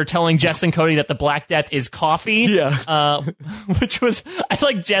teenager telling Jess and Cody that the Black Death is coffee. Yeah. Which was, I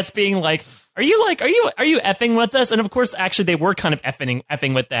like Jess being like, are you effing with us? And of course, actually they were kind of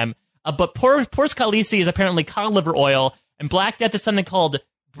effing with them. But Horse Khaleesi is apparently cod liver oil, and Black Death is something called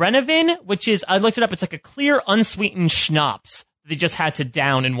Brennivin, which is, I looked it up, it's like a clear, unsweetened schnapps that they just had to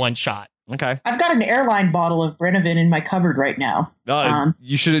down in one shot. Okay. I've got an airline bottle of Brennivin in my cupboard right now.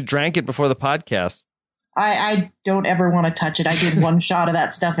 You should have drank it before the podcast. I don't ever want to touch it. I did 1 shot of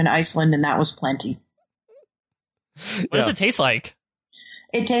that stuff in Iceland, and that was plenty. What does it taste like?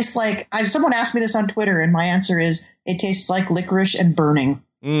 It tastes like, someone asked me this on Twitter, and my answer is, it tastes like licorice and burning.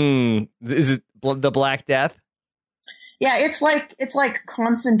 Is it the Black Death? Yeah, it's like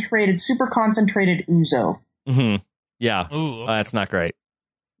concentrated, super concentrated ouzo. Mm-hmm. Yeah. Ooh. That's not great.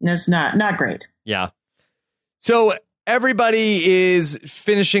 That's not great. Yeah. So everybody is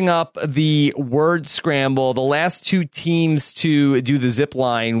finishing up the word scramble. The last two teams to do the zip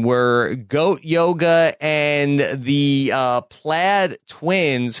line were Goat Yoga and the Plaid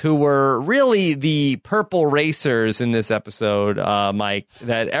Twins, who were really the purple racers in this episode, Mike,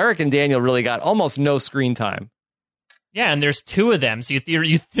 that Eric and Daniel really got almost no screen time. Yeah, and there's two of them, so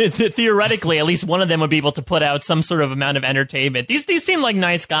theoretically, at least one of them would be able to put out some sort of amount of entertainment. These seem like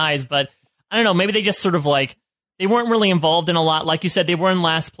nice guys, but I don't know, maybe they just sort of like, they weren't really involved in a lot. Like you said, they were in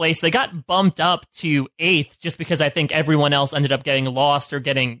last place. They got bumped up to 8th just because I think everyone else ended up getting lost or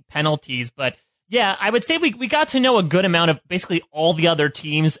getting penalties. But yeah, I would say we got to know a good amount of basically all the other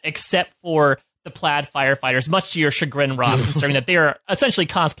teams except for the Plaid Firefighters, much to your chagrin, Rob, considering that they are essentially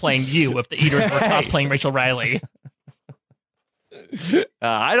cosplaying you if the Eaters were cosplaying Rachel Riley.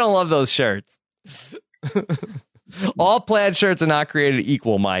 I don't love those shirts. All plaid shirts are not created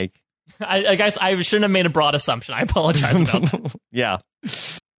equal, Mike. I guess I shouldn't have made a broad assumption. I apologize about that. Yeah.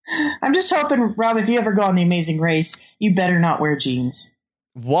 I'm just hoping, Rob, if you ever go on The Amazing Race, you better not wear jeans.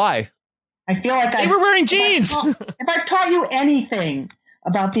 Why? I feel like they were wearing jeans. If I've taught you anything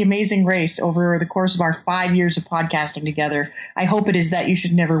about The Amazing Race over the course of our 5 years of podcasting together, I hope it is that you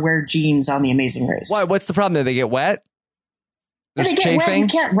should never wear jeans on The Amazing Race. Why? What's the problem? Do they get wet? They get chafing? wet. You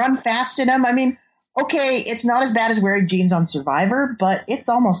can't run fast in them. I mean, okay, it's not as bad as wearing jeans on Survivor, but it's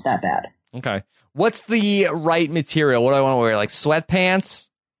almost that bad. Okay. What's the right material? What do I want to wear? Like sweatpants?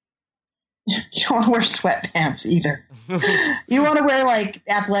 You don't want to wear sweatpants either. You want to wear like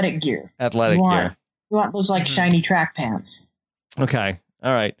athletic gear. Athletic gear. You want those like shiny track pants. Okay.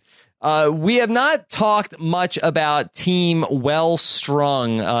 All right. We have not talked much about Team Well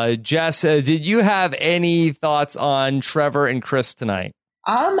Strung. Jess, did you have any thoughts on Trevor and Chris tonight?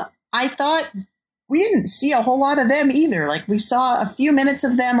 I thought we didn't see a whole lot of them either. Like we saw a few minutes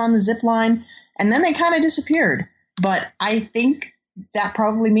of them on the zip line and then they kind of disappeared. But I think that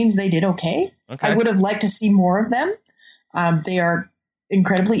probably means they did okay. I would have liked to see more of them. They are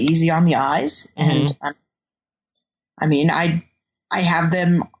incredibly easy on the eyes. And I mean, I have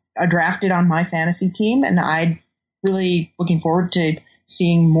them drafted on my fantasy team, and I'm really looking forward to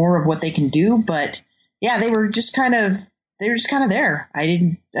seeing more of what they can do. But yeah, they were just kind of there.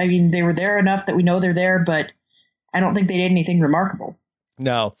 They were there enough that we know they're there, but I don't think they did anything remarkable.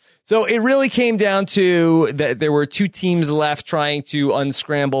 No. So it really came down to that there were two teams left trying to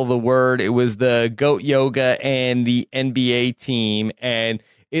unscramble the word. It was the Goat Yoga and the NBA team. And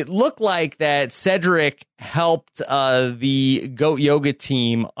it looked like that Cedric helped the Goat Yoga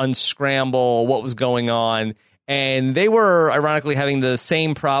team unscramble what was going on. And they were, ironically, having the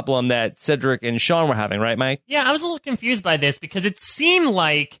same problem that Cedric and Sean were having, right, Mike? Yeah, I was a little confused by this because it seemed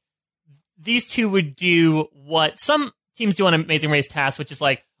like these two would do what some teams do on Amazing Race tasks, which is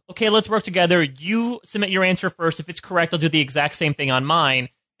like, okay, let's work together. You submit your answer first. If it's correct, I'll do the exact same thing on mine.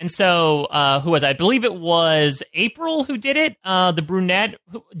 And so, who was it? I believe it was April who did it. The brunette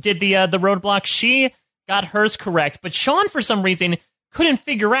who did the roadblock. She got hers correct, but Sean, for some reason, couldn't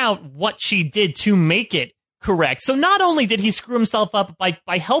figure out what she did to make it correct. So not only did he screw himself up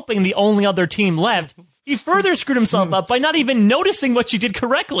by helping the only other team left, he further screwed himself up by not even noticing what she did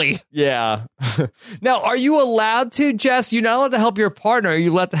correctly. Yeah. Now, are you allowed to, Jess? You're not allowed to help your partner. Are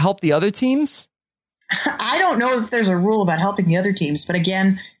you allowed to help the other teams? I don't know if there's a rule about helping the other teams, but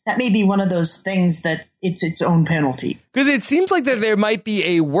again, that may be one of those things that it's its own penalty. Because it seems like that there might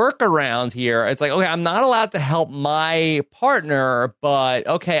be a workaround here. It's like, okay, I'm not allowed to help my partner, but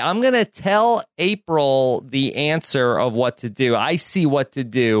okay, I'm going to tell April the answer of what to do. I see what to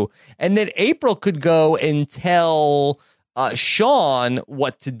do. And then April could go and tell Sean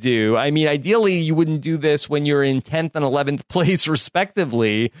what to do. I mean, ideally, you wouldn't do this when you're in 10th and 11th place,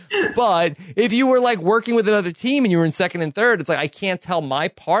 respectively. But if you were like working with another team and you were in 2nd and 3rd, it's like, I can't tell my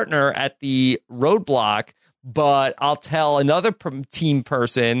partner at the roadblock, but I'll tell another team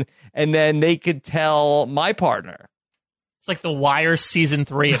person, and then they could tell my partner. It's like the Wire season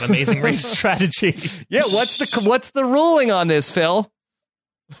 3 of Amazing Race strategy. Yeah, what's the ruling on this, Phil?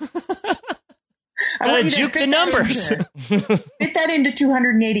 Gotta juke the numbers. Fit that into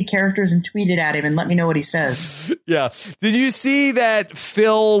 280 characters and tweet it at him and let me know what he says. Yeah. Did you see that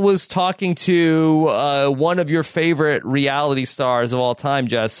Phil was talking to one of your favorite reality stars of all time,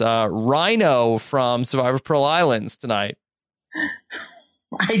 Jess, Rhino from Survivor Pearl Islands tonight?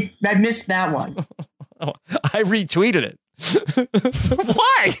 I missed that one. I retweeted it.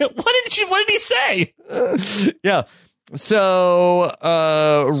 Why? What did he say? Yeah. So,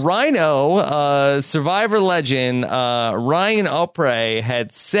 Rhino, Survivor legend, Ryan Opre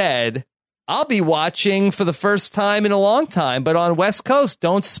had said I'll be watching for the first time in a long time, but on West Coast.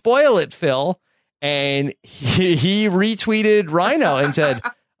 Don't spoil it, Phil. And he retweeted Rhino and said,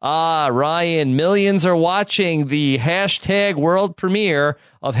 Ryan, millions are watching the hashtag world premiere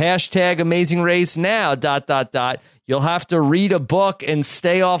of hashtag Amazing Race now, ... You'll have to read a book and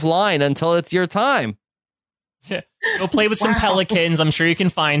stay offline until it's your time. Yeah. Go play with some pelicans. I'm sure you can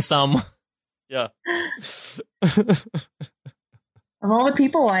find some. Yeah. Of all the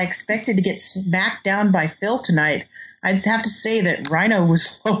people I expected to get smacked down by Phil tonight, I'd have to say that Rhino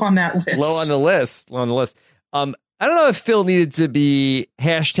was low on that list. Low on the list. I don't know if Phil needed to be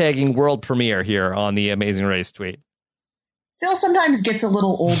hashtagging world premiere here on the Amazing Race tweet. Phil sometimes gets a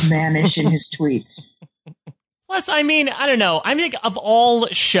little old manish in his tweets. Plus, I mean, I don't know. I think of all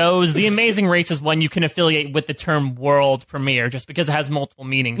shows, The Amazing Race is one you can affiliate with the term world premiere just because it has multiple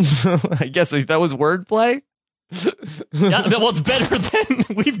meanings. I guess that was wordplay. Yeah, well, it's better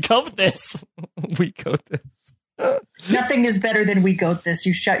than We've Goat This. We Goat This. Nothing is better than We Goat This.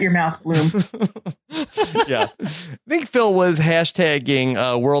 You shut your mouth, Bloom. Yeah. I think Phil was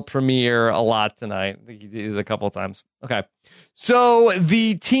hashtagging world premiere a lot tonight. I think he did it a couple of times. Okay. So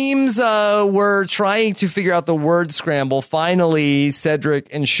the teams were trying to figure out the word scramble. Finally, Cedric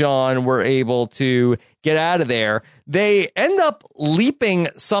and Sean were able to get out of there. They end up leaping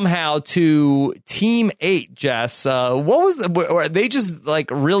somehow to Team 8, Jess. Were they just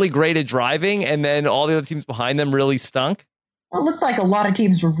like really great at driving and then all the other teams behind them really stunk? Well, it looked like a lot of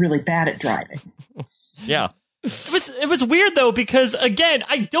teams were really bad at driving. Yeah. It was weird, though, because, again,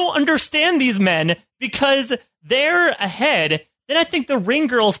 I don't understand these men because they're ahead. Then I think the ring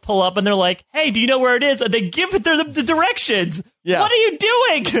girls pull up and they're like, hey, do you know where it is? And they give the directions. Yeah. What are you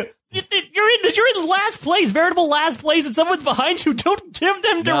doing? You're in last place, veritable last place, and someone's behind you. Don't give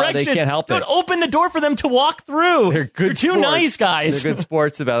them directions. No, they can't help it. Don't open the door for them to walk through. They're good. They're too nice guys. They're good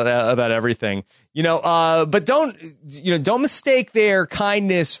sports about everything. But don't mistake their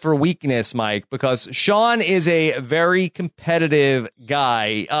kindness for weakness, Mike, because Sean is a very competitive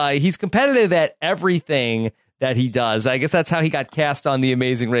guy. He's competitive at everything that he does. I guess that's how he got cast on The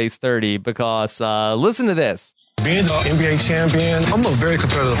Amazing Race 30, because listen to this. Being an NBA champion, I'm a very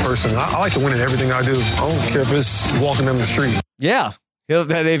competitive person. I like to win in everything I do. I don't care if it's walking down the street. Yeah.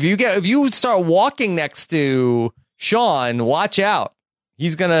 If you start walking next to Sean, watch out.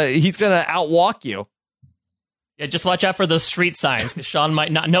 He's gonna outwalk you. Yeah, just watch out for those street signs, because Sean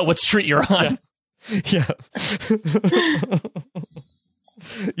might not know what street you're on. Yeah.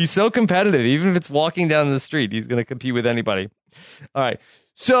 He's so competitive. Even if it's walking down the street, he's gonna compete with anybody. All right.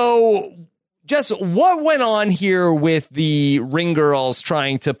 So, Jess, what went on here with the ring girls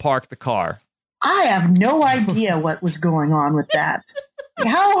trying to park the car? I have no idea what was going on with that.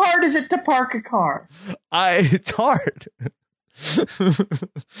 How hard is it to park a car? It's hard.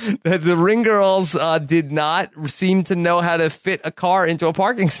 The ring girls did not seem to know how to fit a car into a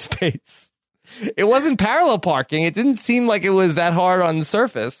parking space. It wasn't parallel parking. It didn't seem like it was that hard on the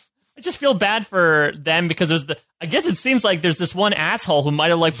surface. I just feel bad for them because I guess it seems like there's this one asshole who might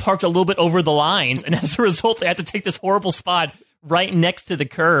have like parked a little bit over the lines, and as a result, they had to take this horrible spot right next to the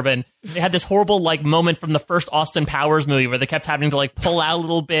curb, and they had this horrible like moment from the first Austin Powers movie where they kept having to like pull out a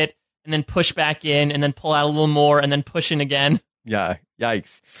little bit and then push back in and then pull out a little more and then push in again. Yeah,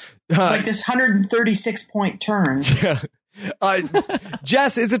 yikes! It's like this 136-point turn. Yeah.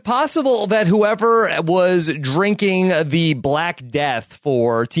 Jess, is it possible that whoever was drinking the Black Death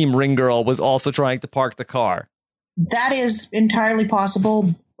for Team Ring Girl was also trying to park the car? That is entirely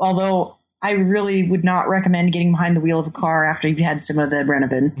possible, although I really would not recommend getting behind the wheel of a car after you've had some of the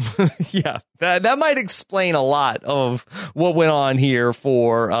Brennivan. Yeah, that might explain a lot of what went on here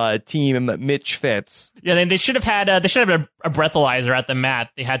for Team Mitch Fitz. Yeah, they should have had a breathalyzer at the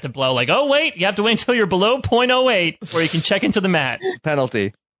mat. They had to blow like, oh wait, you have to wait until you're below 0.08 before you can check into the mat.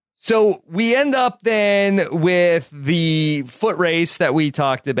 Penalty. So we end up then with the foot race that we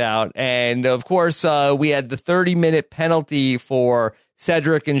talked about. And of course, we had the 30-minute penalty for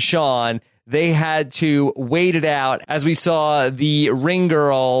Cedric and Sean. They had to wait it out as we saw the ring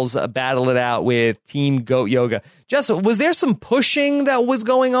girls battle it out with Team Goat Yoga. Jess, was there some pushing that was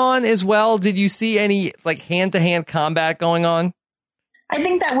going on as well? Did you see any like hand-to-hand combat going on? I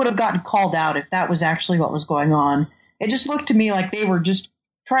think that would have gotten called out if that was actually what was going on. It just looked to me like they were just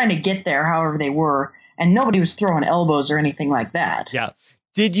trying to get there however they were, and nobody was throwing elbows or anything like that. Yeah.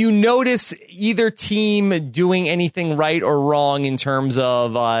 Did you notice either team doing anything right or wrong in terms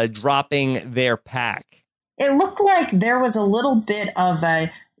of dropping their pack? It looked like there was a little bit of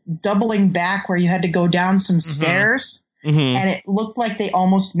a doubling back where you had to go down some stairs, and it looked like they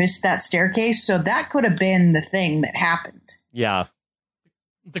almost missed that staircase, so that could have been the thing that happened. Yeah.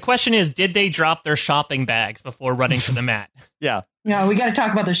 The question is, did they drop their shopping bags before running to the mat? Yeah. No, we got to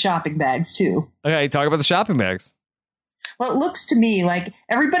talk about the shopping bags, too. Okay, talk about the shopping bags. Well, it looks to me like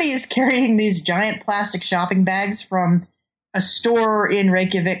everybody is carrying these giant plastic shopping bags from a store in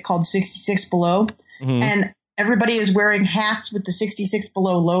Reykjavik called 66 Below. Mm-hmm. And everybody is wearing hats with the 66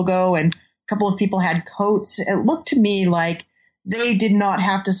 Below logo, and a couple of people had coats. It looked to me like they did not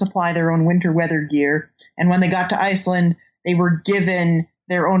have to supply their own winter weather gear. And when they got to Iceland, they were given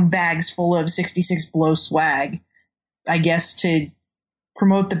their own bags full of 66 Below swag, I guess, to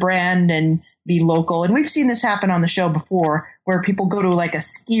promote the brand and be local. And we've seen this happen on the show before, where people go to like a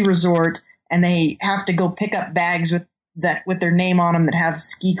ski resort and they have to go pick up bags with their name on them that have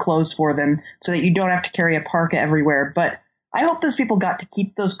ski clothes for them, so that you don't have to carry a parka everywhere. But I hope those people got to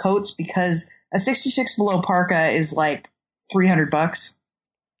keep those coats, because a 66 Below parka is like $300.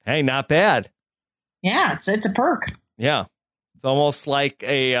 Hey, not bad. Yeah, it's a perk. Yeah. It's almost like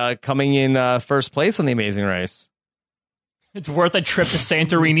a coming in first place on the Amazing Race. It's worth a trip to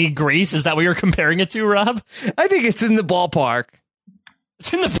Santorini, Greece. Is that what you're comparing it to, Rob? I think it's in the ballpark.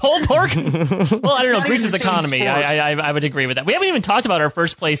 It's in the ballpark? Well, I don't know. Greece's economy. I would agree with that. We haven't even talked about our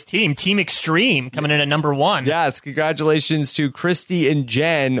first place team, Team Extreme, coming in at number 1. Yes, congratulations to Christy and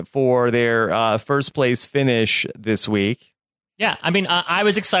Jen for their first place finish this week. Yeah, I mean, I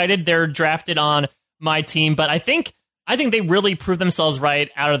was excited. They're drafted on my team, but I think they really proved themselves right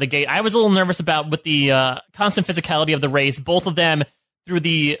out of the gate. I was a little nervous about with the constant physicality of the race. Both of them, through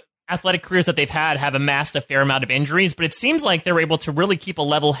the athletic careers that they've had, have amassed a fair amount of injuries, but it seems like they were able to really keep a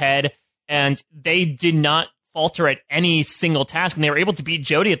level head, and they did not falter at any single task, and they were able to beat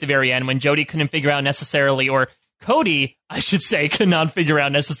Jody at the very end when Jody couldn't figure out necessarily, or Cody, I should say, could not figure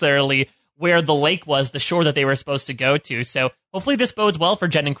out necessarily where the lake was, the shore that they were supposed to go to. So hopefully this bodes well for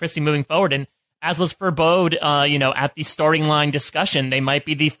Jen and Christy moving forward, and as was forebode, at the starting line discussion, they might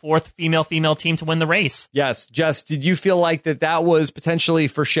be the 4th female team to win the race. Yes. Jess, did you feel like that was potentially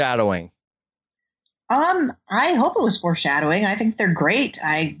foreshadowing? I hope it was foreshadowing. I think they're great.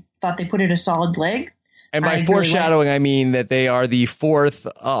 I thought they put in a solid leg. And by foreshadowing, I mean that they are the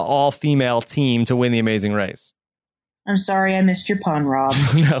 4th all-female team to win the Amazing Race. I'm sorry I missed your pun, Rob.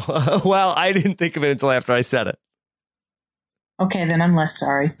 No. Well, I didn't think of it until after I said it. Okay, then I'm less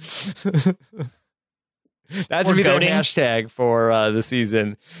sorry. That should be their hashtag for the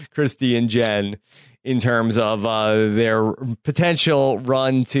season, Christy and Jen, in terms of their potential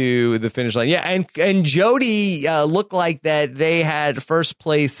run to the finish line. Yeah, and Jody looked like that they had first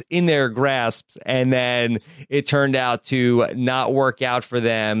place in their grasps, and then it turned out to not work out for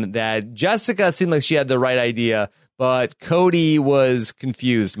them. That Jessica seemed like she had the right idea, but Cody was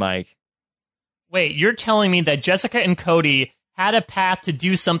confused, Mike. Wait, you're telling me that Jessica and Cody had a path to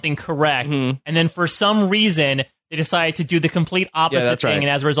do something correct, and then for some reason they decided to do the complete opposite thing, right, and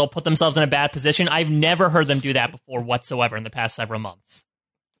as a result put themselves in a bad position? I've never heard them do that before whatsoever in the past several months.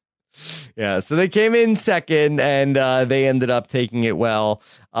 Yeah, so they came in second, and they ended up taking it well.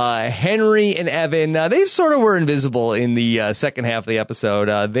 Henry and Evan, they sort of were invisible in the second half of the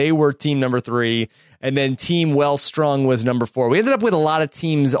episode. They were team number 3, and then Team Well Strung was number 4. We ended up with a lot of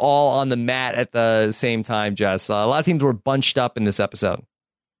teams all on the mat at the same time, Jess. A lot of teams were bunched up in this episode.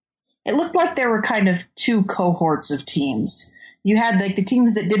 It looked like there were kind of 2 cohorts of teams. You had like the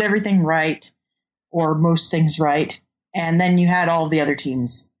teams that did everything right, or most things right, and then you had all of the other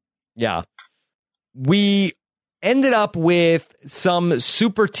teams. Yeah. We ended up with some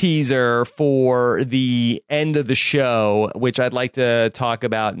super teaser for the end of the show, which I'd like to talk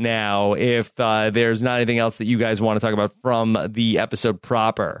about now, if there's not anything else that you guys want to talk about from the episode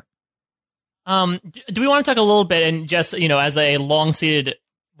proper. Do we want to talk a little bit, and just, as a long-seated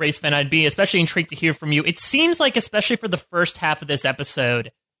race fan, I'd be especially intrigued to hear from you. It seems like, especially for the first half of this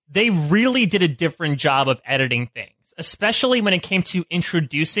episode, they really did a different job of editing things, especially when it came to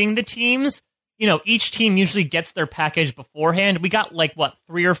introducing the teams. Each team usually gets their package beforehand. We got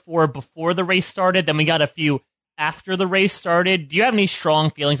 3 or 4 before the race started. Then we got a few after the race started. Do you have any strong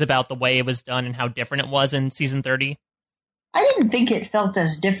feelings about the way it was done and how different it was in season 30? I didn't think it felt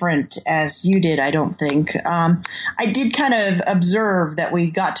as different as you did, I don't think. I did kind of observe that we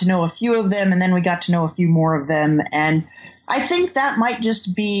got to know a few of them, and then we got to know a few more of them. And I think that might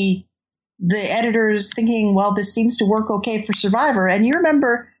just be the editors thinking, well, this seems to work okay for Survivor. And you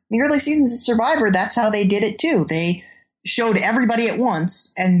remember in the early seasons of Survivor, that's how they did it too. They showed everybody at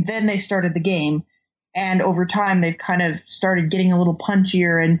once, and then they started the game. And over time, they've kind of started getting a little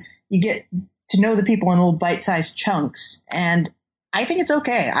punchier, and you get to know the people in little bite-sized chunks. And I think it's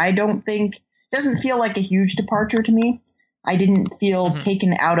okay. It doesn't feel like a huge departure to me. I didn't feel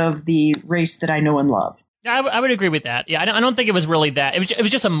taken out of the race that I know and love. Yeah, I would agree with that. Yeah, I don't think it was really that. It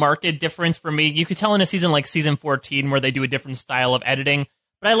was just a marked difference for me. You could tell in a season like season 14 where they do a different style of editing,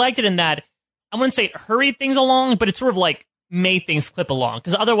 but I liked it in that I wouldn't say it hurried things along, but it sort of like made things clip along,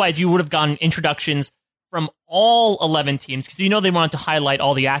 because otherwise you would have gotten introductions from all 11 teams, because they wanted to highlight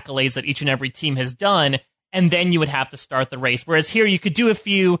all the accolades that each and every team has done, and then you would have to start the race. Whereas here you could do a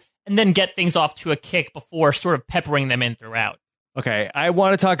few and then get things off to a kick before sort of peppering them in throughout. Okay, I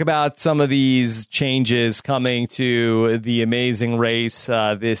want to talk about some of these changes coming to the Amazing Race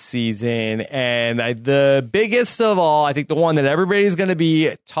this season. And the biggest of all, I think the one that everybody's going to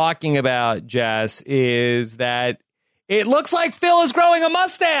be talking about, Jess, is that it looks like Phil is growing a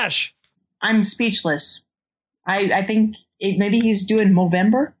mustache. I'm speechless. I think maybe he's doing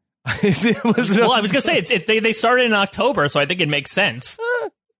Movember. Well, I was going to say, they started in October, so I think it makes sense.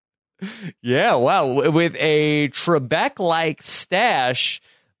 Yeah, wow. With a Trebek-like stash,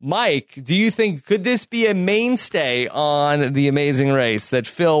 Mike, do you think, could this be a mainstay on The Amazing Race, that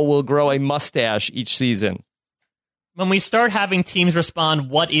Phil will grow a mustache each season? When we start having teams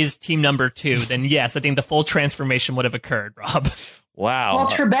respond, what is team number 2, then yes, I think the full transformation would have occurred, Rob. Wow. Well,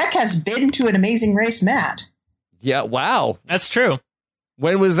 Trebek has been to an Amazing Race mat. Yeah, wow. That's true.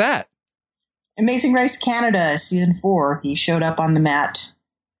 When was that? Amazing Race Canada, season 4. He showed up on the mat.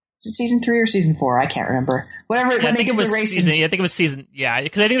 Is it season 3 or season 4? I can't remember. Whatever. Yeah, when they did the racing. I think it was season. Yeah,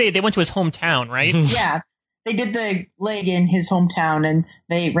 because I think they went to his hometown, right? Yeah, they did the leg in his hometown, and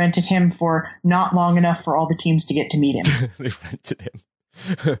they rented him for not long enough for all the teams to get to meet him. They rented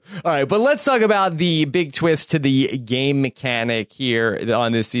him. All right, but let's talk about the big twist to the game mechanic here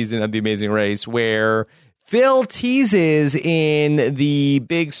on this season of The Amazing Race, where Phil teases in the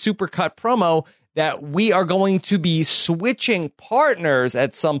big Supercut promo that we are going to be switching partners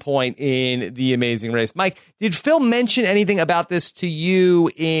at some point in The Amazing Race. Mike, did Phil mention anything about this to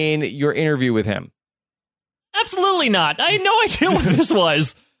you in your interview with him? Absolutely not. I had no idea what this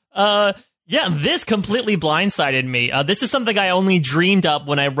was. Yeah, this completely blindsided me. This is something I only dreamed up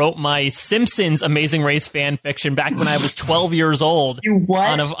when I wrote my Simpsons Amazing Race fan fiction back when I was 12 years old. You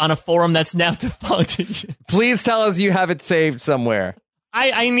what? On a forum that's now defunct. Please tell us you have it saved somewhere.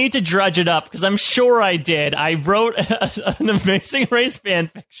 I need to drudge it up, because I'm sure I did. I wrote an Amazing Race fan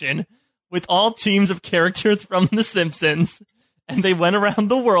fiction with all teams of characters from The Simpsons, and they went around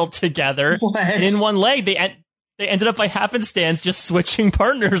the world together. What? And in one leg, they ended up by happenstance just switching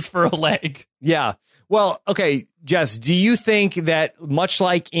partners for a leg. Yeah. Well, okay, Jess, do you think that much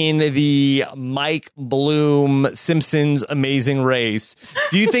like in the Mike Bloom Simpsons Amazing Race,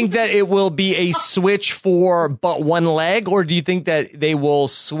 do you think that it will be a switch for but one leg, or do you think that they will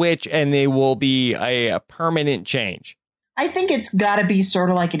switch and they will be a permanent change? I think it's got to be sort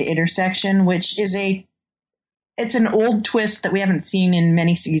of like an intersection, which is it's an old twist that we haven't seen in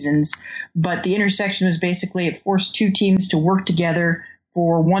many seasons, but the intersection is basically it forced two teams to work together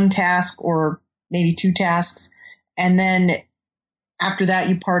for one task or maybe two tasks, and then after that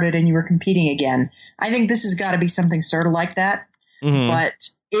you parted and you were competing again. I think this has got to be something sort of like that, but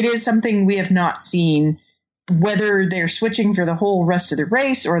it is something we have not seen, whether they're switching for the whole rest of the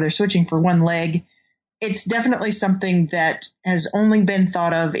race or they're switching for one leg. It's definitely something that has only been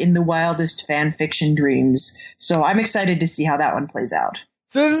thought of in the wildest fan fiction dreams. So I'm excited to see how that one plays out.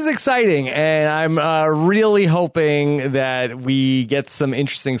 So this is exciting, and I'm really hoping that we get some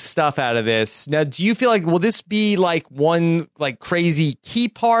interesting stuff out of this. Now, do you feel like, will this be like one like crazy key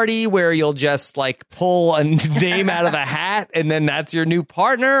party where you'll just like pull a name out of a hat and then that's your new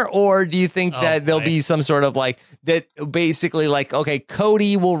partner? Or do you think that there'll be some sort of like that basically like, okay,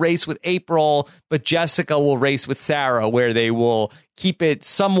 Cody will race with April, but Jessica will race with Sarah, where they will keep it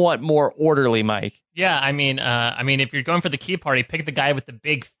somewhat more orderly, Mike? Yeah, I mean, if you're going for the key party, pick the guy with the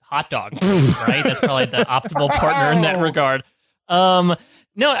big hot dog, right? That's probably the optimal partner in that regard. No,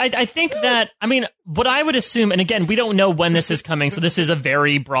 I think that, I mean, what I would assume, and again, we don't know when this is coming, so this is a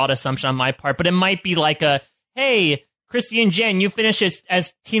very broad assumption on my part, but it might be like hey, Christy and Jen, you finish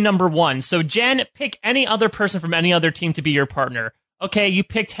as team number 1. So Jen, pick any other person from any other team to be your partner. Okay, you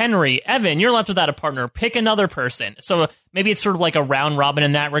picked Henry. Evan, you're left without a partner. Pick another person. So maybe it's sort of like a round robin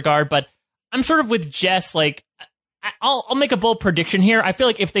in that regard, but I'm sort of with Jess, like, I'll make a bold prediction here. I feel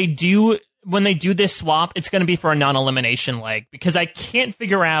like when they do this swap, it's going to be for a non-elimination leg, because I can't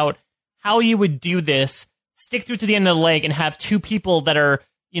figure out how you would do this, stick through to the end of the leg, and have two people that are,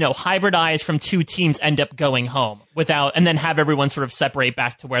 hybridized from two teams end up going home. and then have everyone sort of separate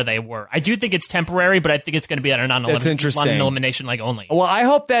back to where they were. I do think it's temporary, but I think it's going to be at a non-elimination leg only. Well, I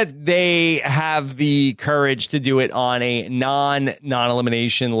hope that they have the courage to do it on a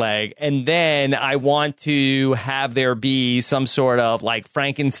non-elimination leg. And then I want to have there be some sort of like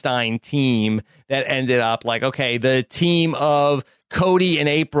Frankenstein team that ended up like, okay, the team of Cody and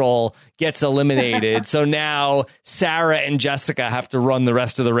April gets eliminated. So now Sarah and Jessica have to run the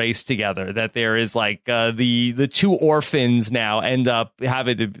rest of the race together. That there is like the two orphans now end up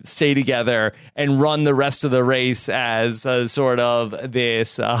having to stay together and run the rest of the race as sort of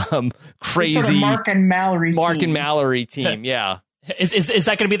this crazy sort of Mark and Mallory team. Yeah. Is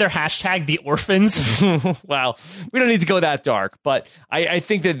that going to be their hashtag, the orphans? Well, we don't need to go that dark, but I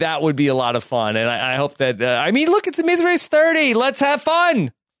think that would be a lot of fun. And I hope that, look, it's Amazing Race 30. Let's have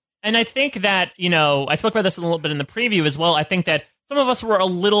fun. And I think that, I spoke about this a little bit in the preview as well. I think that some of us were a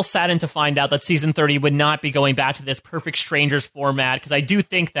little saddened to find out that season 30 would not be going back to this Perfect Strangers format, because I do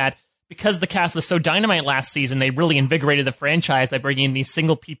think that because the cast was so dynamite last season, they really invigorated the franchise by bringing in these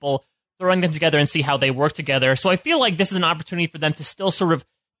single people, throwing them together and see how they work together. So I feel like this is an opportunity for them to still sort of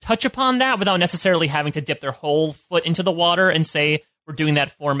touch upon that without necessarily having to dip their whole foot into the water and say we're doing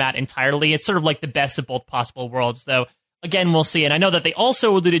that format entirely. It's sort of like the best of both possible worlds, though. Again, we'll see. And I know that they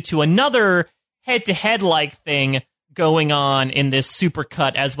also alluded to another head-to-head like thing going on in this super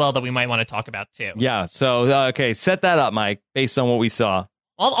cut as well that we might want to talk about too. Yeah. So, okay, set that up, Mike, based on what we saw.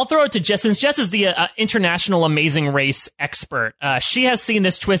 I'll throw it to Jess, since Jess is the international Amazing Race expert. She has seen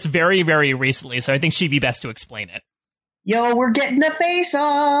this twist very, very recently, so I think she'd be best to explain it. Yo, we're getting a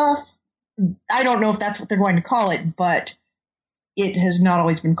face-off. I don't know if that's what they're going to call it, but it has not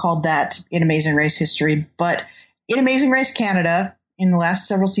always been called that in Amazing Race history. But in Amazing Race Canada, in the last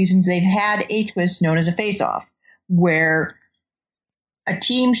several seasons, they've had a twist known as a face-off, where a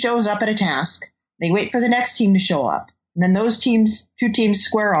team shows up at a task, they wait for the next team to show up, and then those two teams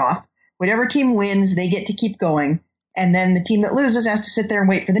square off. Whatever team wins, they get to keep going. And then the team that loses has to sit there and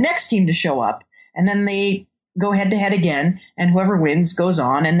wait for the next team to show up. And then they go head to head again, and whoever wins goes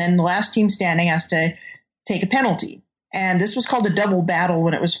on. And then the last team standing has to take a penalty. And this was called a double battle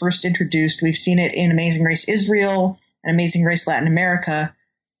when it was first introduced. We've seen it in Amazing Race Israel and Amazing Race Latin America.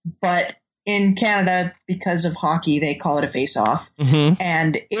 But in Canada, because of hockey, they call it a face-off. Mm-hmm.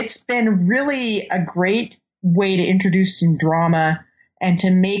 And it's been really a great way to introduce some drama and to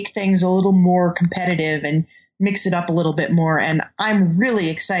make things a little more competitive and mix it up a little bit more. And I'm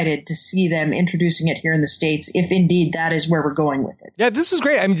really excited to see them introducing it here in the States, if indeed that is where we're going with it. Yeah, this is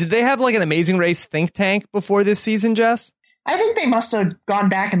great. I mean, did they have like an Amazing Race think tank before this season, Jess? I think they must have gone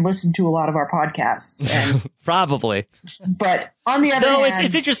back and listened to a lot of our podcasts. And, probably. But on the other hand...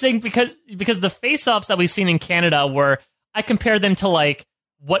 it's interesting because the face-offs that we've seen in Canada were, I compare them to like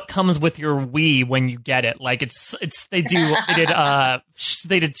what comes with your Wii when you get it. Like they did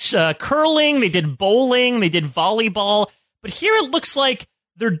curling, they did bowling, they did volleyball, but here it looks like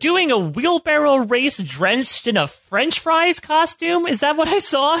they're doing a wheelbarrow race drenched in a French fries costume. Is that what I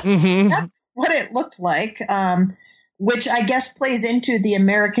saw? Mm-hmm. That's what it looked like. Which I guess plays into the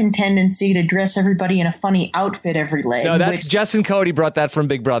American tendency to dress everybody in a funny outfit every leg. No, that's Jess and Cody brought that from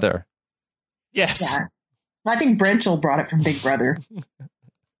Big Brother. Yes. Yeah. I think Brenchel brought it from Big Brother.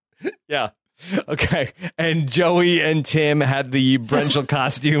 Yeah. Okay. And Joey and Tim had the Brenchel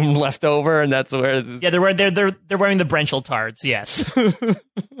costume left over, and that's where... Yeah, they're wearing the Brenchel tards, yes.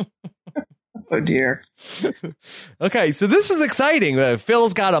 Oh, dear. Okay, so this is exciting.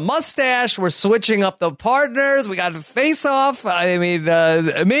 Phil's got a mustache. We're switching up the partners. We got a face-off. I mean,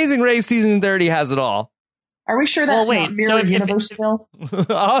 Amazing Race Season 30 has it all. Are we sure that's not Mirror Universe Phil?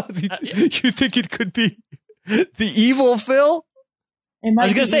 You think it could be the evil Phil? I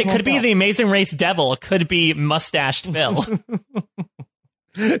was going to say, it could be the Amazing Race Devil. It could be Mustached Phil.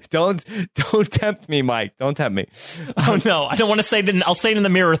 Don't tempt me, Mike. Don't tempt me. Oh, no. I don't want to say it. I'll say it in the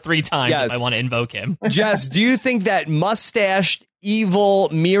mirror 3 times if I want to invoke him. Jess, do you think that mustached, evil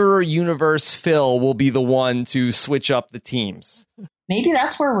Mirror Universe Phil will be the one to switch up the teams? Maybe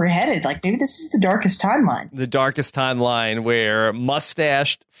that's where we're headed. Like, maybe this is the darkest timeline. The darkest timeline where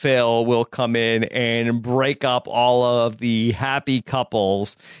mustached Phil will come in and break up all of the happy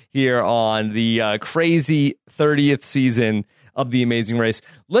couples here on the crazy 30th season of The Amazing Race.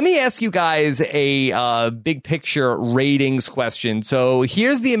 Let me ask you guys a big picture ratings question. So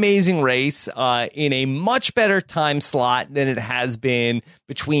here's The Amazing Race in a much better time slot than it has been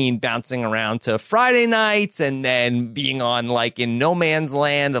between bouncing around to Friday nights and then being on like in no man's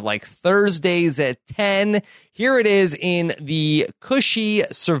land of like Thursdays at 10. Here it is in the cushy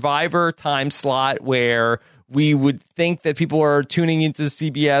Survivor time slot where we would think that people are tuning into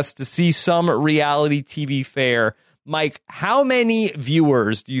CBS to see some reality TV fare. Mike, how many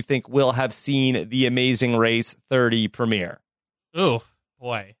viewers do you think will have seen The Amazing Race 30 premiere? Oh,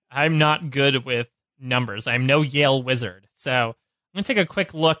 boy. I'm not good with numbers. I'm no Yale wizard. So I'm going to take a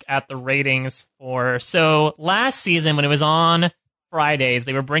quick look at the ratings for... So last season, when it was on Fridays,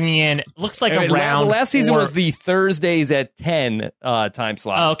 they were bringing in, looks like around... Last season was the Thursdays at 10 time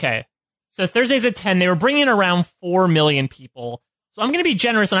slot. Oh, okay. So Thursdays at 10, they were bringing in around 4 million people. So I'm going to be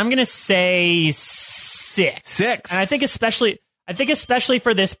generous, and I'm going to say 6. And I think especially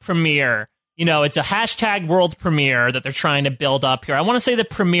for this premiere, you know, it's a hashtag world premiere that they're trying to build up here. I want to say the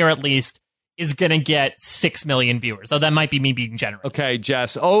premiere at least is going to get 6 million viewers. So that might be me being generous. Okay,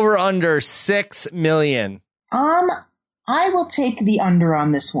 Jess, over under 6 million. I will take the under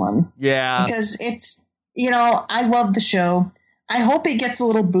on this one. Yeah. Because it's, you know, I love the show. I hope it gets a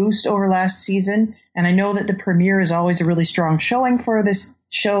little boost over last season. And I know that the premiere is always a really strong showing for this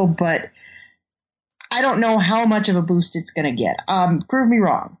show, but I don't know how much of a boost it's going to get. Prove me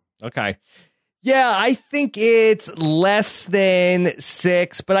wrong. Okay. Yeah, I think it's less than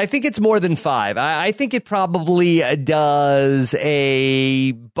 6, but I think it's more than 5. I think it probably does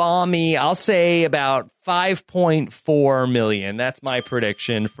a balmy, I'll say about 5.4 million. That's my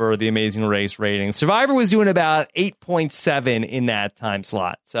prediction for The Amazing Race rating. Survivor was doing about 8.7 in that time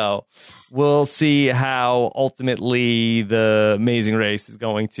slot. So we'll see how ultimately The Amazing Race is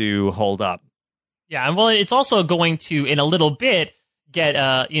going to hold up. Yeah, and well, it's also going to, in a little bit, get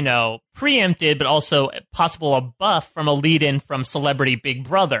preempted, but also possible a buff from a lead-in from Celebrity Big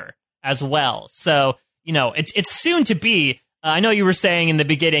Brother as well. So, you know, it's soon to be. I know you were saying in the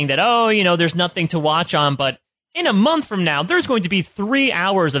beginning that, there's nothing to watch on, but in a month from now, there's going to be 3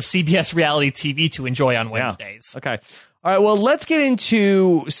 hours of CBS reality TV to enjoy on Wednesdays. Yeah. Okay. All right, well, let's get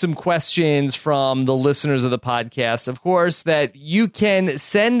into some questions from the listeners of the podcast. Of course, that you can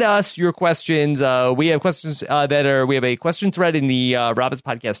send us your questions. We have questions we have a question thread in the Robbins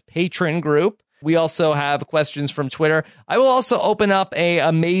Podcast patron group. We also have questions from Twitter. I will also open up a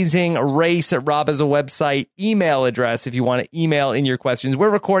Amazing Race at Rob as a website email address if you want to email in your questions.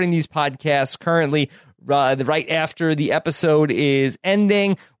 We're recording these podcasts currently right after the episode is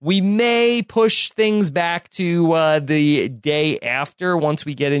ending. We may push things back to the day after once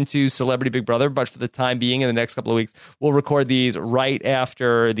we get into Celebrity Big Brother, but for the time being, in the next couple of weeks, we'll record these right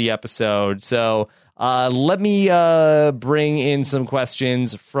after the episode. So let me bring in some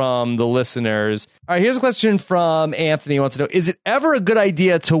questions from the listeners. All right, here's a question from Anthony. He wants to know, is it ever a good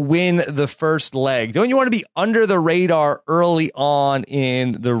idea to win the first leg? Don't you want to be under the radar early on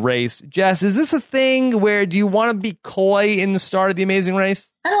in the race? Jess, is this a thing where do you want to be coy in the start of The Amazing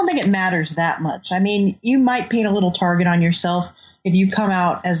Race? I don't think it matters that much. I mean, you might paint a little target on yourself if you come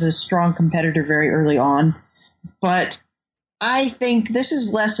out as a strong competitor very early on, but I think this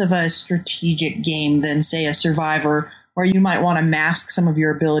is less of a strategic game than, say, a Survivor, where you might want to mask some of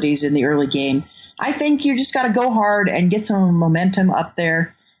your abilities in the early game. I think you just got to go hard and get some momentum up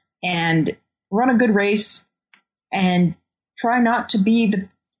there and run a good race and try not to be the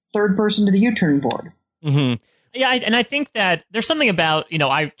third person to the U-turn board. Mm-hmm. Yeah, and I think that there's something about,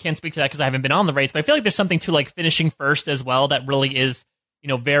 I can't speak to that because I haven't been on the race, but I feel like there's something to like finishing first as well that really is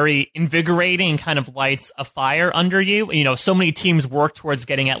very invigorating and kind of lights a fire under you. So many teams work towards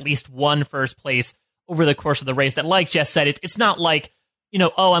getting at least one first place over the course of the race that, like Jess said, it's not like,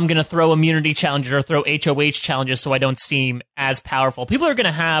 I'm going to throw immunity challenges or throw HOH challenges so I don't seem as powerful. People are going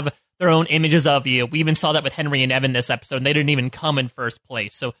to have their own images of you. We even saw that with Henry and Evan this episode, and they didn't even come in first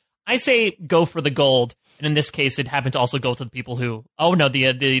place. So I say go for the gold. And in this case, it happened to also go to the people who,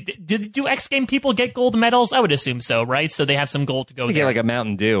 do X Game people get gold medals? I would assume so, right? So they have some gold to go there. Get like a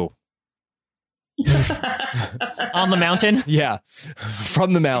Mountain Dew. On the mountain? Yeah.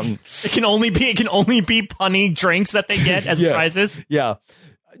 From the mountain. It can only be punny drinks that they get as prizes. Yeah.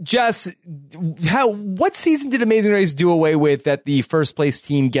 Jess, what season did Amazing Race do away with that the first place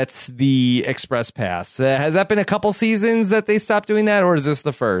team gets the Express Pass? Has that been a couple seasons that they stopped doing that, or is this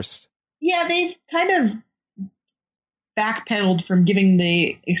the first? Yeah, they've kind of backpedaled from giving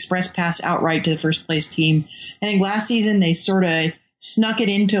the Express Pass outright to the first place team. I think last season they sort of snuck it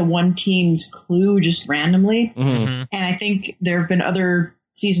into one team's clue just randomly. Mm-hmm. And I think there have been other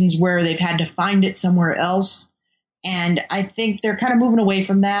seasons where they've had to find it somewhere else. And I think they're kind of moving away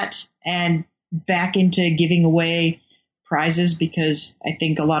from that and back into giving away prizes because I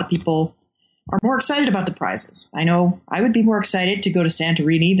think a lot of people are more excited about the prizes. I know I would be more excited to go to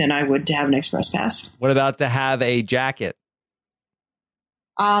Santorini than I would to have an Express Pass. What about to have a jacket?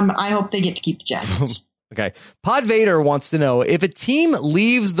 I hope they get to keep the jackets. Okay. Pod Vader wants to know, if a team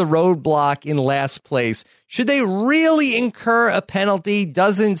leaves the roadblock in last place, should they really incur a penalty?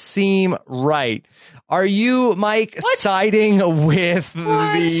 Doesn't seem right. Are you, Mike, siding with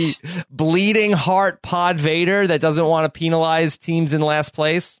the bleeding heart Pod Vader that doesn't want to penalize teams in last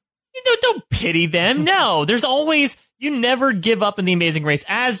place? Don't pity them. No, there's always, you never give up in the Amazing Race.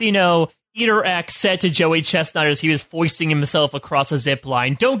 As you know, Eater X said to Joey Chestnut as he was foisting himself across a zip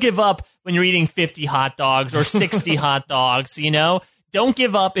line, don't give up when you're eating 50 hot dogs or 60 hot dogs, you know? Don't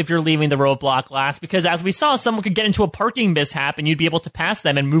give up if you're leaving the roadblock last, because as we saw, someone could get into a parking mishap and you'd be able to pass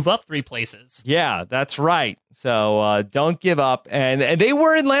them and move up 3 places. Yeah, that's right. So don't give up. And they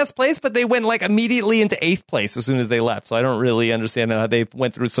were in last place, but they went like immediately into 8th place as soon as they left. So I don't really understand how they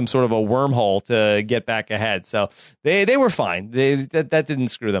went through some sort of a wormhole to get back ahead. So they were fine. That didn't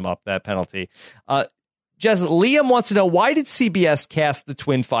screw them up, that penalty. Jess, Liam wants to know, why did CBS cast the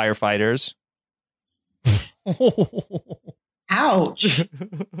twin firefighters? Ouch.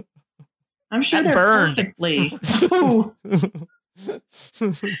 I'm sure they're perfectly.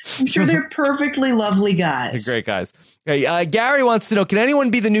 I'm sure they're perfectly lovely guys. They're great guys. Okay, Gary wants to know, can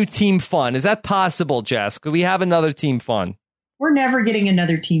anyone be the new Team Fun? Is that possible, Jess? Could we have another Team Fun? We're never getting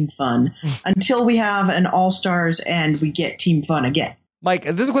another Team Fun until we have an All-Stars and we get Team Fun again. Mike,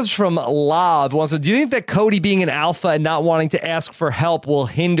 this is a question from Lav. So do you think that Cody being an alpha and not wanting to ask for help will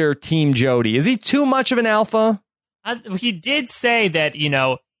hinder Team Jody? Is he too much of an alpha? He did say that, you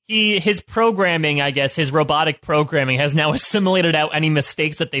know, his programming, I guess, his robotic programming has now assimilated out any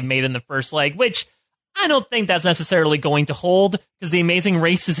mistakes that they've made in the first leg, which I don't think that's necessarily going to hold, because The Amazing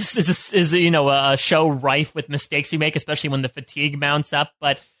Race is you know, a show rife with mistakes you make, especially when the fatigue mounts up.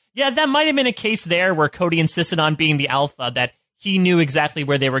 But yeah, that might have been a case there where Cody insisted on being the alpha, that he knew exactly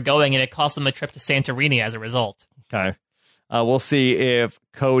where they were going, and it cost them a trip to Santorini as a result. Okay. We'll see if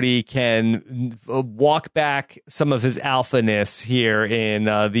Cody can walk back some of his alphaness here in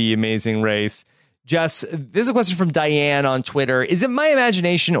The Amazing Race. Jess, this is a question from Diane on Twitter. Is it my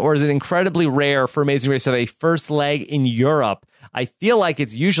imagination, or is it incredibly rare for Amazing Race to have a first leg in Europe? I feel like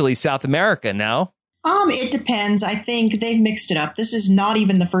it's usually South America now. It depends. I think they've mixed it up. This is not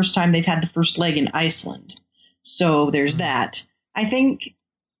even the first time they've had the first leg in Iceland. So there's that. I think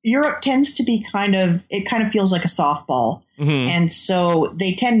Europe tends to be kind of feels like a softball. Mm-hmm. And so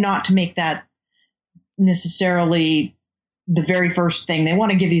they tend not to make that necessarily the very first thing. They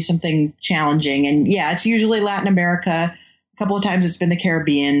want to give you something challenging. And yeah, it's usually Latin America. A couple of times it's been the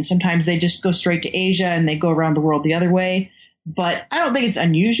Caribbean. Sometimes they just go straight to Asia and they go around the world the other way. But I don't think it's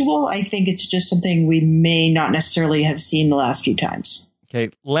unusual. I think it's just something we may not necessarily have seen the last few times. Okay.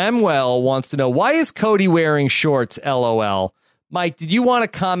 Lemuel wants to know, why is Cody wearing shorts? LOL. Mike, did you want to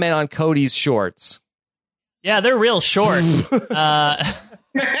comment on Cody's shorts? Yeah, they're real short. They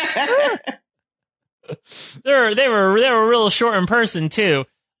were real short in person too.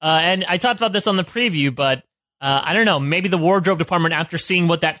 And I talked about this on the preview, but I don't know. Maybe the wardrobe department, after seeing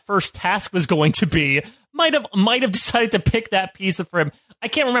what that first task was going to be, might have decided to pick that piece for him. I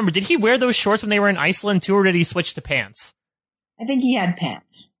can't remember. Did he wear those shorts when they were in Iceland too, or did he switch to pants? I think he had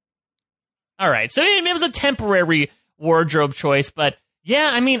pants. All right, so it was a temporary wardrobe choice, but yeah,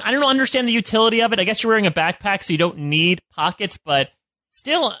 I mean, I don't understand the utility of it. I guess you're wearing a backpack, so you don't need pockets, but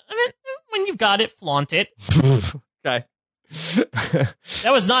still, I mean, when you've got it, flaunt it. Okay.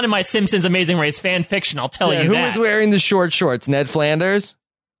 That was not in my Simpsons Amazing Race fan fiction, I'll tell you who that. was wearing the short shorts? Ned Flanders?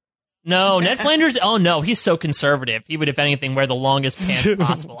 No, Ned Flanders, oh no, he's so conservative. He would, if anything, wear the longest pants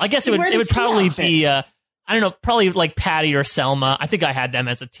possible. I guess it would probably be, I don't know, probably like Patty or Selma. I think I had them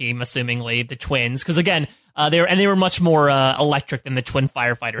as a team, assumingly, the twins, because again, they were much more electric than the twin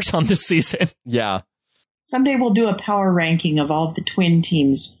firefighters on this season. Yeah. Someday we'll do a power ranking of all of the twin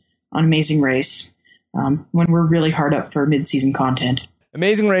teams on Amazing Race when we're really hard up for mid-season content.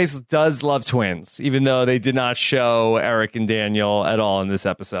 Amazing Race does love twins, even though they did not show Eric and Daniel at all in this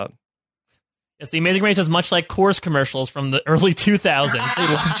episode. Yes, the Amazing Race is much like Coors commercials from the early 2000s. They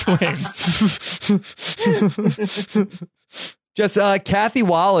love twins. Just Kathy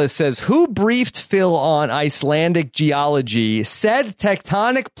Wallace says, who briefed Phil on Icelandic geology, said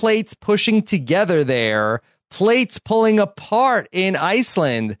tectonic plates pushing together there, plates pulling apart in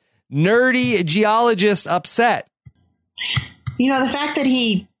Iceland, nerdy geologist upset. You know, the fact that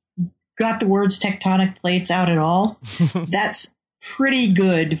he got the words tectonic plates out at all, that's pretty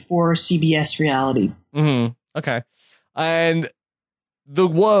good for CBS reality. Mm-hmm. Okay. And the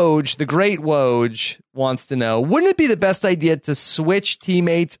Woj, the great Woj, wants to know, wouldn't it be the best idea to switch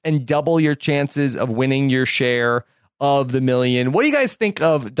teammates and double your chances of winning your share of the million? What do you guys think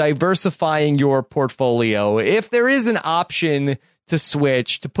of diversifying your portfolio? If there is an option to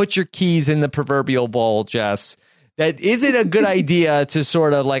switch, to put your keys in the proverbial bowl, Jess, that is it a good idea to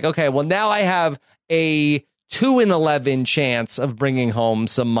sort of like, okay, well, now I have a 2-in-11 chance of bringing home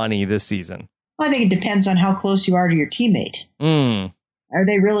some money this season? Well, I think it depends on how close you are to your teammate. Are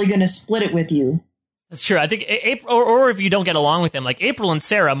they really going to split it with you? That's true. I think April, or if you don't get along with them, like April and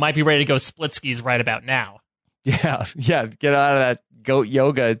Sarah might be ready to go split skis right about now. Yeah. Get out of that goat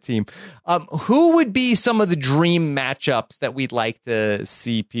yoga team. Who would be some of the dream matchups that we'd like to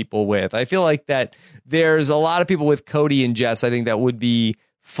see people with? I feel like that there's a lot of people with Cody and Jess. I think that would be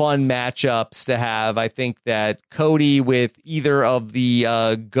fun matchups to have. I think that Cody with either of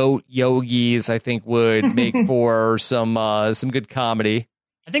the goat yogis, I think would make for some good comedy.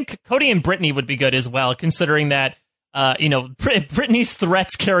 I think Cody and Brittany would be good as well, considering that, if Brittany's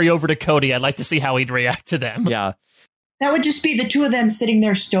threats carry over to Cody, I'd like to see how he'd react to them. Yeah. That would just be the two of them sitting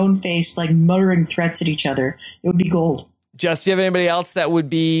there stone-faced, like muttering threats at each other. It would be gold. Jess, do you have anybody else that would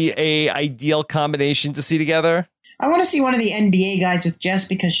be a ideal combination to see together? I want to see one of the NBA guys with Jess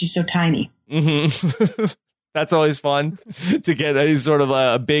because she's so tiny. Mm-hmm. That's always fun to get a sort of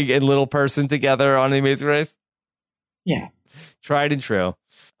a big and little person together on The Amazing Race. Yeah. Tried and true.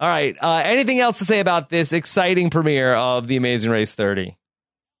 All right. Anything else to say about this exciting premiere of The Amazing Race 30?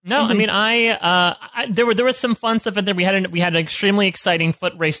 No, I mean, there was some fun stuff in there. We had an extremely exciting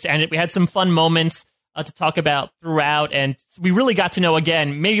foot race to end it. We had some fun moments to talk about throughout, and we really got to know,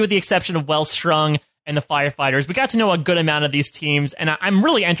 again, maybe with the exception of Well Strung and the Firefighters, we got to know a good amount of these teams, and I'm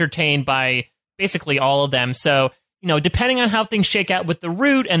really entertained by basically all of them. So, depending on how things shake out with the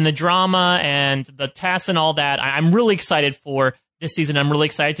route and the drama and the tasks and all that, I'm really excited for this season. I'm really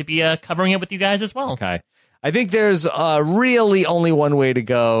excited to be covering it with you guys as well. Okay. I think there's really only one way to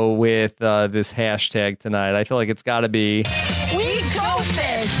go with this hashtag tonight. I feel like it's got to be... We go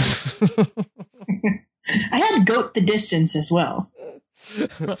fish! I had goat the distance as well.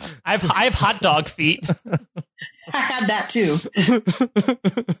 I have hot dog feet. I had that too.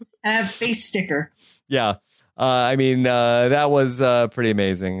 I have face sticker. Yeah. That was pretty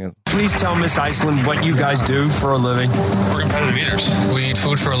amazing. Please tell Miss Iceland what you guys do for a living. We're competitive eaters. We eat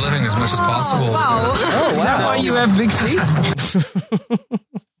food for a living as much as possible. Wow. Is that why you have big feet?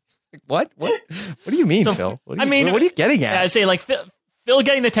 What do you mean, Phil? What are you getting at? I say, like, Phil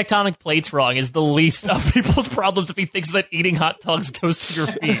getting the tectonic plates wrong is the least of people's problems if he thinks that eating hot dogs goes to your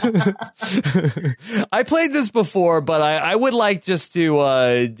feet. I played this before, but I would like just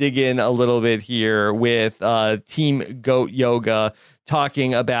to dig in a little bit here with Team Goat Yoga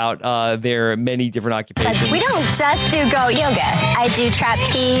talking about their many different occupations. We don't just do goat yoga. I do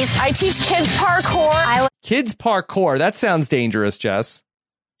trapeze. I teach kids parkour. Kids parkour? That sounds dangerous, Jess.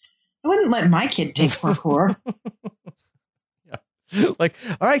 I wouldn't let my kid take parkour. Like,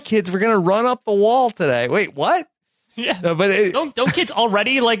 all right, kids, we're gonna run up the wall today. Wait, what? Yeah, no, but don't kids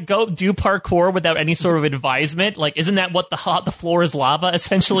already like go do parkour without any sort of advisement? Like, isn't that what the floor is lava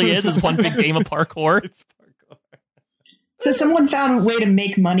essentially is one big game of parkour? It's parkour. So someone found a way to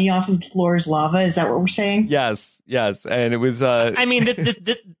make money off of the floor is lava. Is that what we're saying? Yes, and it was.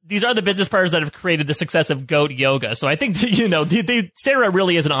 These are the business partners that have created the success of Goat Yoga. So I think Sarah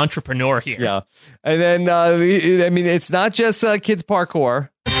really is an entrepreneur here. Yeah, and then it's not just kids parkour.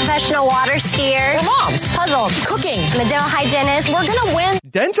 Professional water skier. We're moms. Puzzles. Cooking. I'm a dental hygienist. We're gonna win.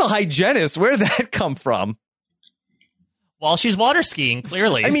 Dental hygienist. Where did that come from? While she's water skiing,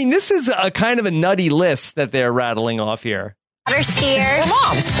 clearly. I mean, this is a kind of a nutty list that they're rattling off here. Water skier. We're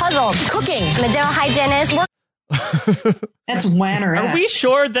moms. Puzzles. Cooking. I'm a dental hygienist. That's Wanner. Are we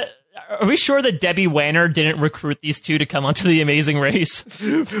sure that Debbie Wanner didn't recruit these two to come onto The Amazing Race?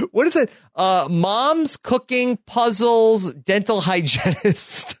 What is it? Moms, cooking, puzzles, dental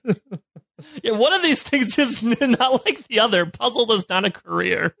hygienist. Yeah, one of these things is not like the other. Puzzles is not a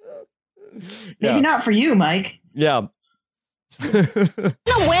career. Maybe not for you, Mike. Yeah. We're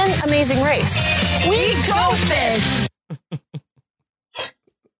gonna win Amazing Race. We go fish!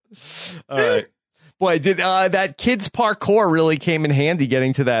 All right. Boy, did that kids parkour really came in handy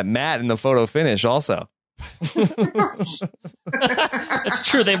getting to that mat in the photo finish also. That's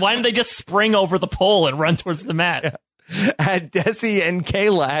true. Why didn't they just spring over the pole and run towards the mat? Yeah. Had Desi and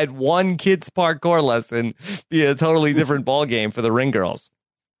Kayla had one kids parkour lesson, be a totally different ball game for the Ring Girls.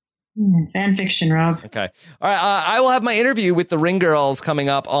 Fan fiction, Rob. Okay. All right. I will have my interview with the Ring Girls coming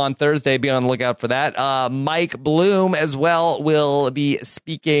up on Thursday. Be on the lookout for that. Mike Bloom as well will be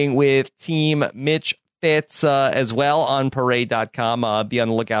speaking with Team Mitch Fitz as well on parade.com. Be on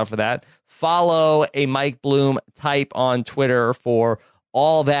the lookout for that. Follow a Mike Bloom type on Twitter for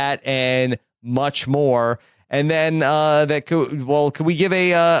all that and much more. And then could we give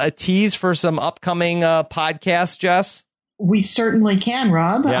a tease for some upcoming podcasts, Jess? We certainly can,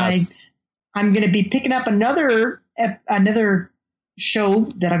 Rob. Yes. I'm going to be picking up another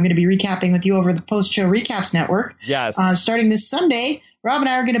show that I'm going to be recapping with you over the Post-Show Recaps Network. Yes. Starting this Sunday, Rob and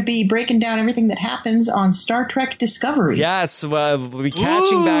I are going to be breaking down everything that happens on Star Trek Discovery. Yes, we'll be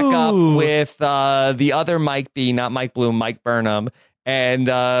catching back up with the other Mike B, not Mike Bloom, Mike Burnham. And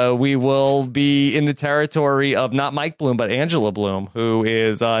we will be in the territory of not Mike Bloom, but Angela Bloom, who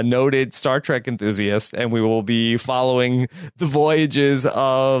is a noted Star Trek enthusiast. And we will be following the voyages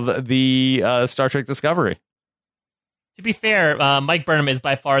of the Star Trek Discovery. To be fair, Mike Burnham is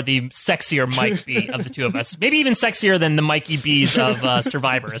by far the sexier Mike B of the two of us. Maybe even sexier than the Mikey B's of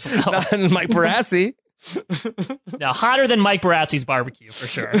Survivor as well. Mike Barassi. No, hotter than Mike Barassi's barbecue, for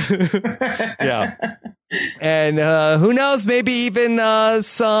sure. Yeah. And who knows, maybe even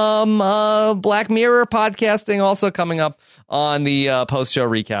some Black Mirror podcasting also coming up on the post-show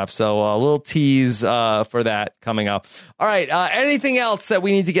recap. So a little tease for that coming up. All right. Anything else that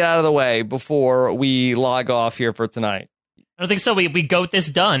we need to get out of the way before we log off here for tonight? I don't think so. We got this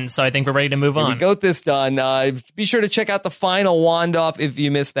done, so I think we're ready to move on. We got this done. Be sure to check out the final wand off if you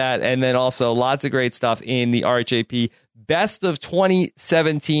missed that. And then also lots of great stuff in the RHAP Best of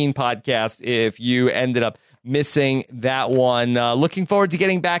 2017 podcast if you ended up missing that one. Looking forward to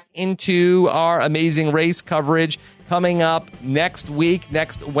getting back into our Amazing Race coverage coming up next week,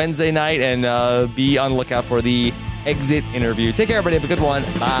 next Wednesday night, and be on the lookout for the exit interview. Take care, everybody. Have a good one.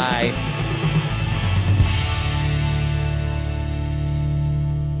 Bye.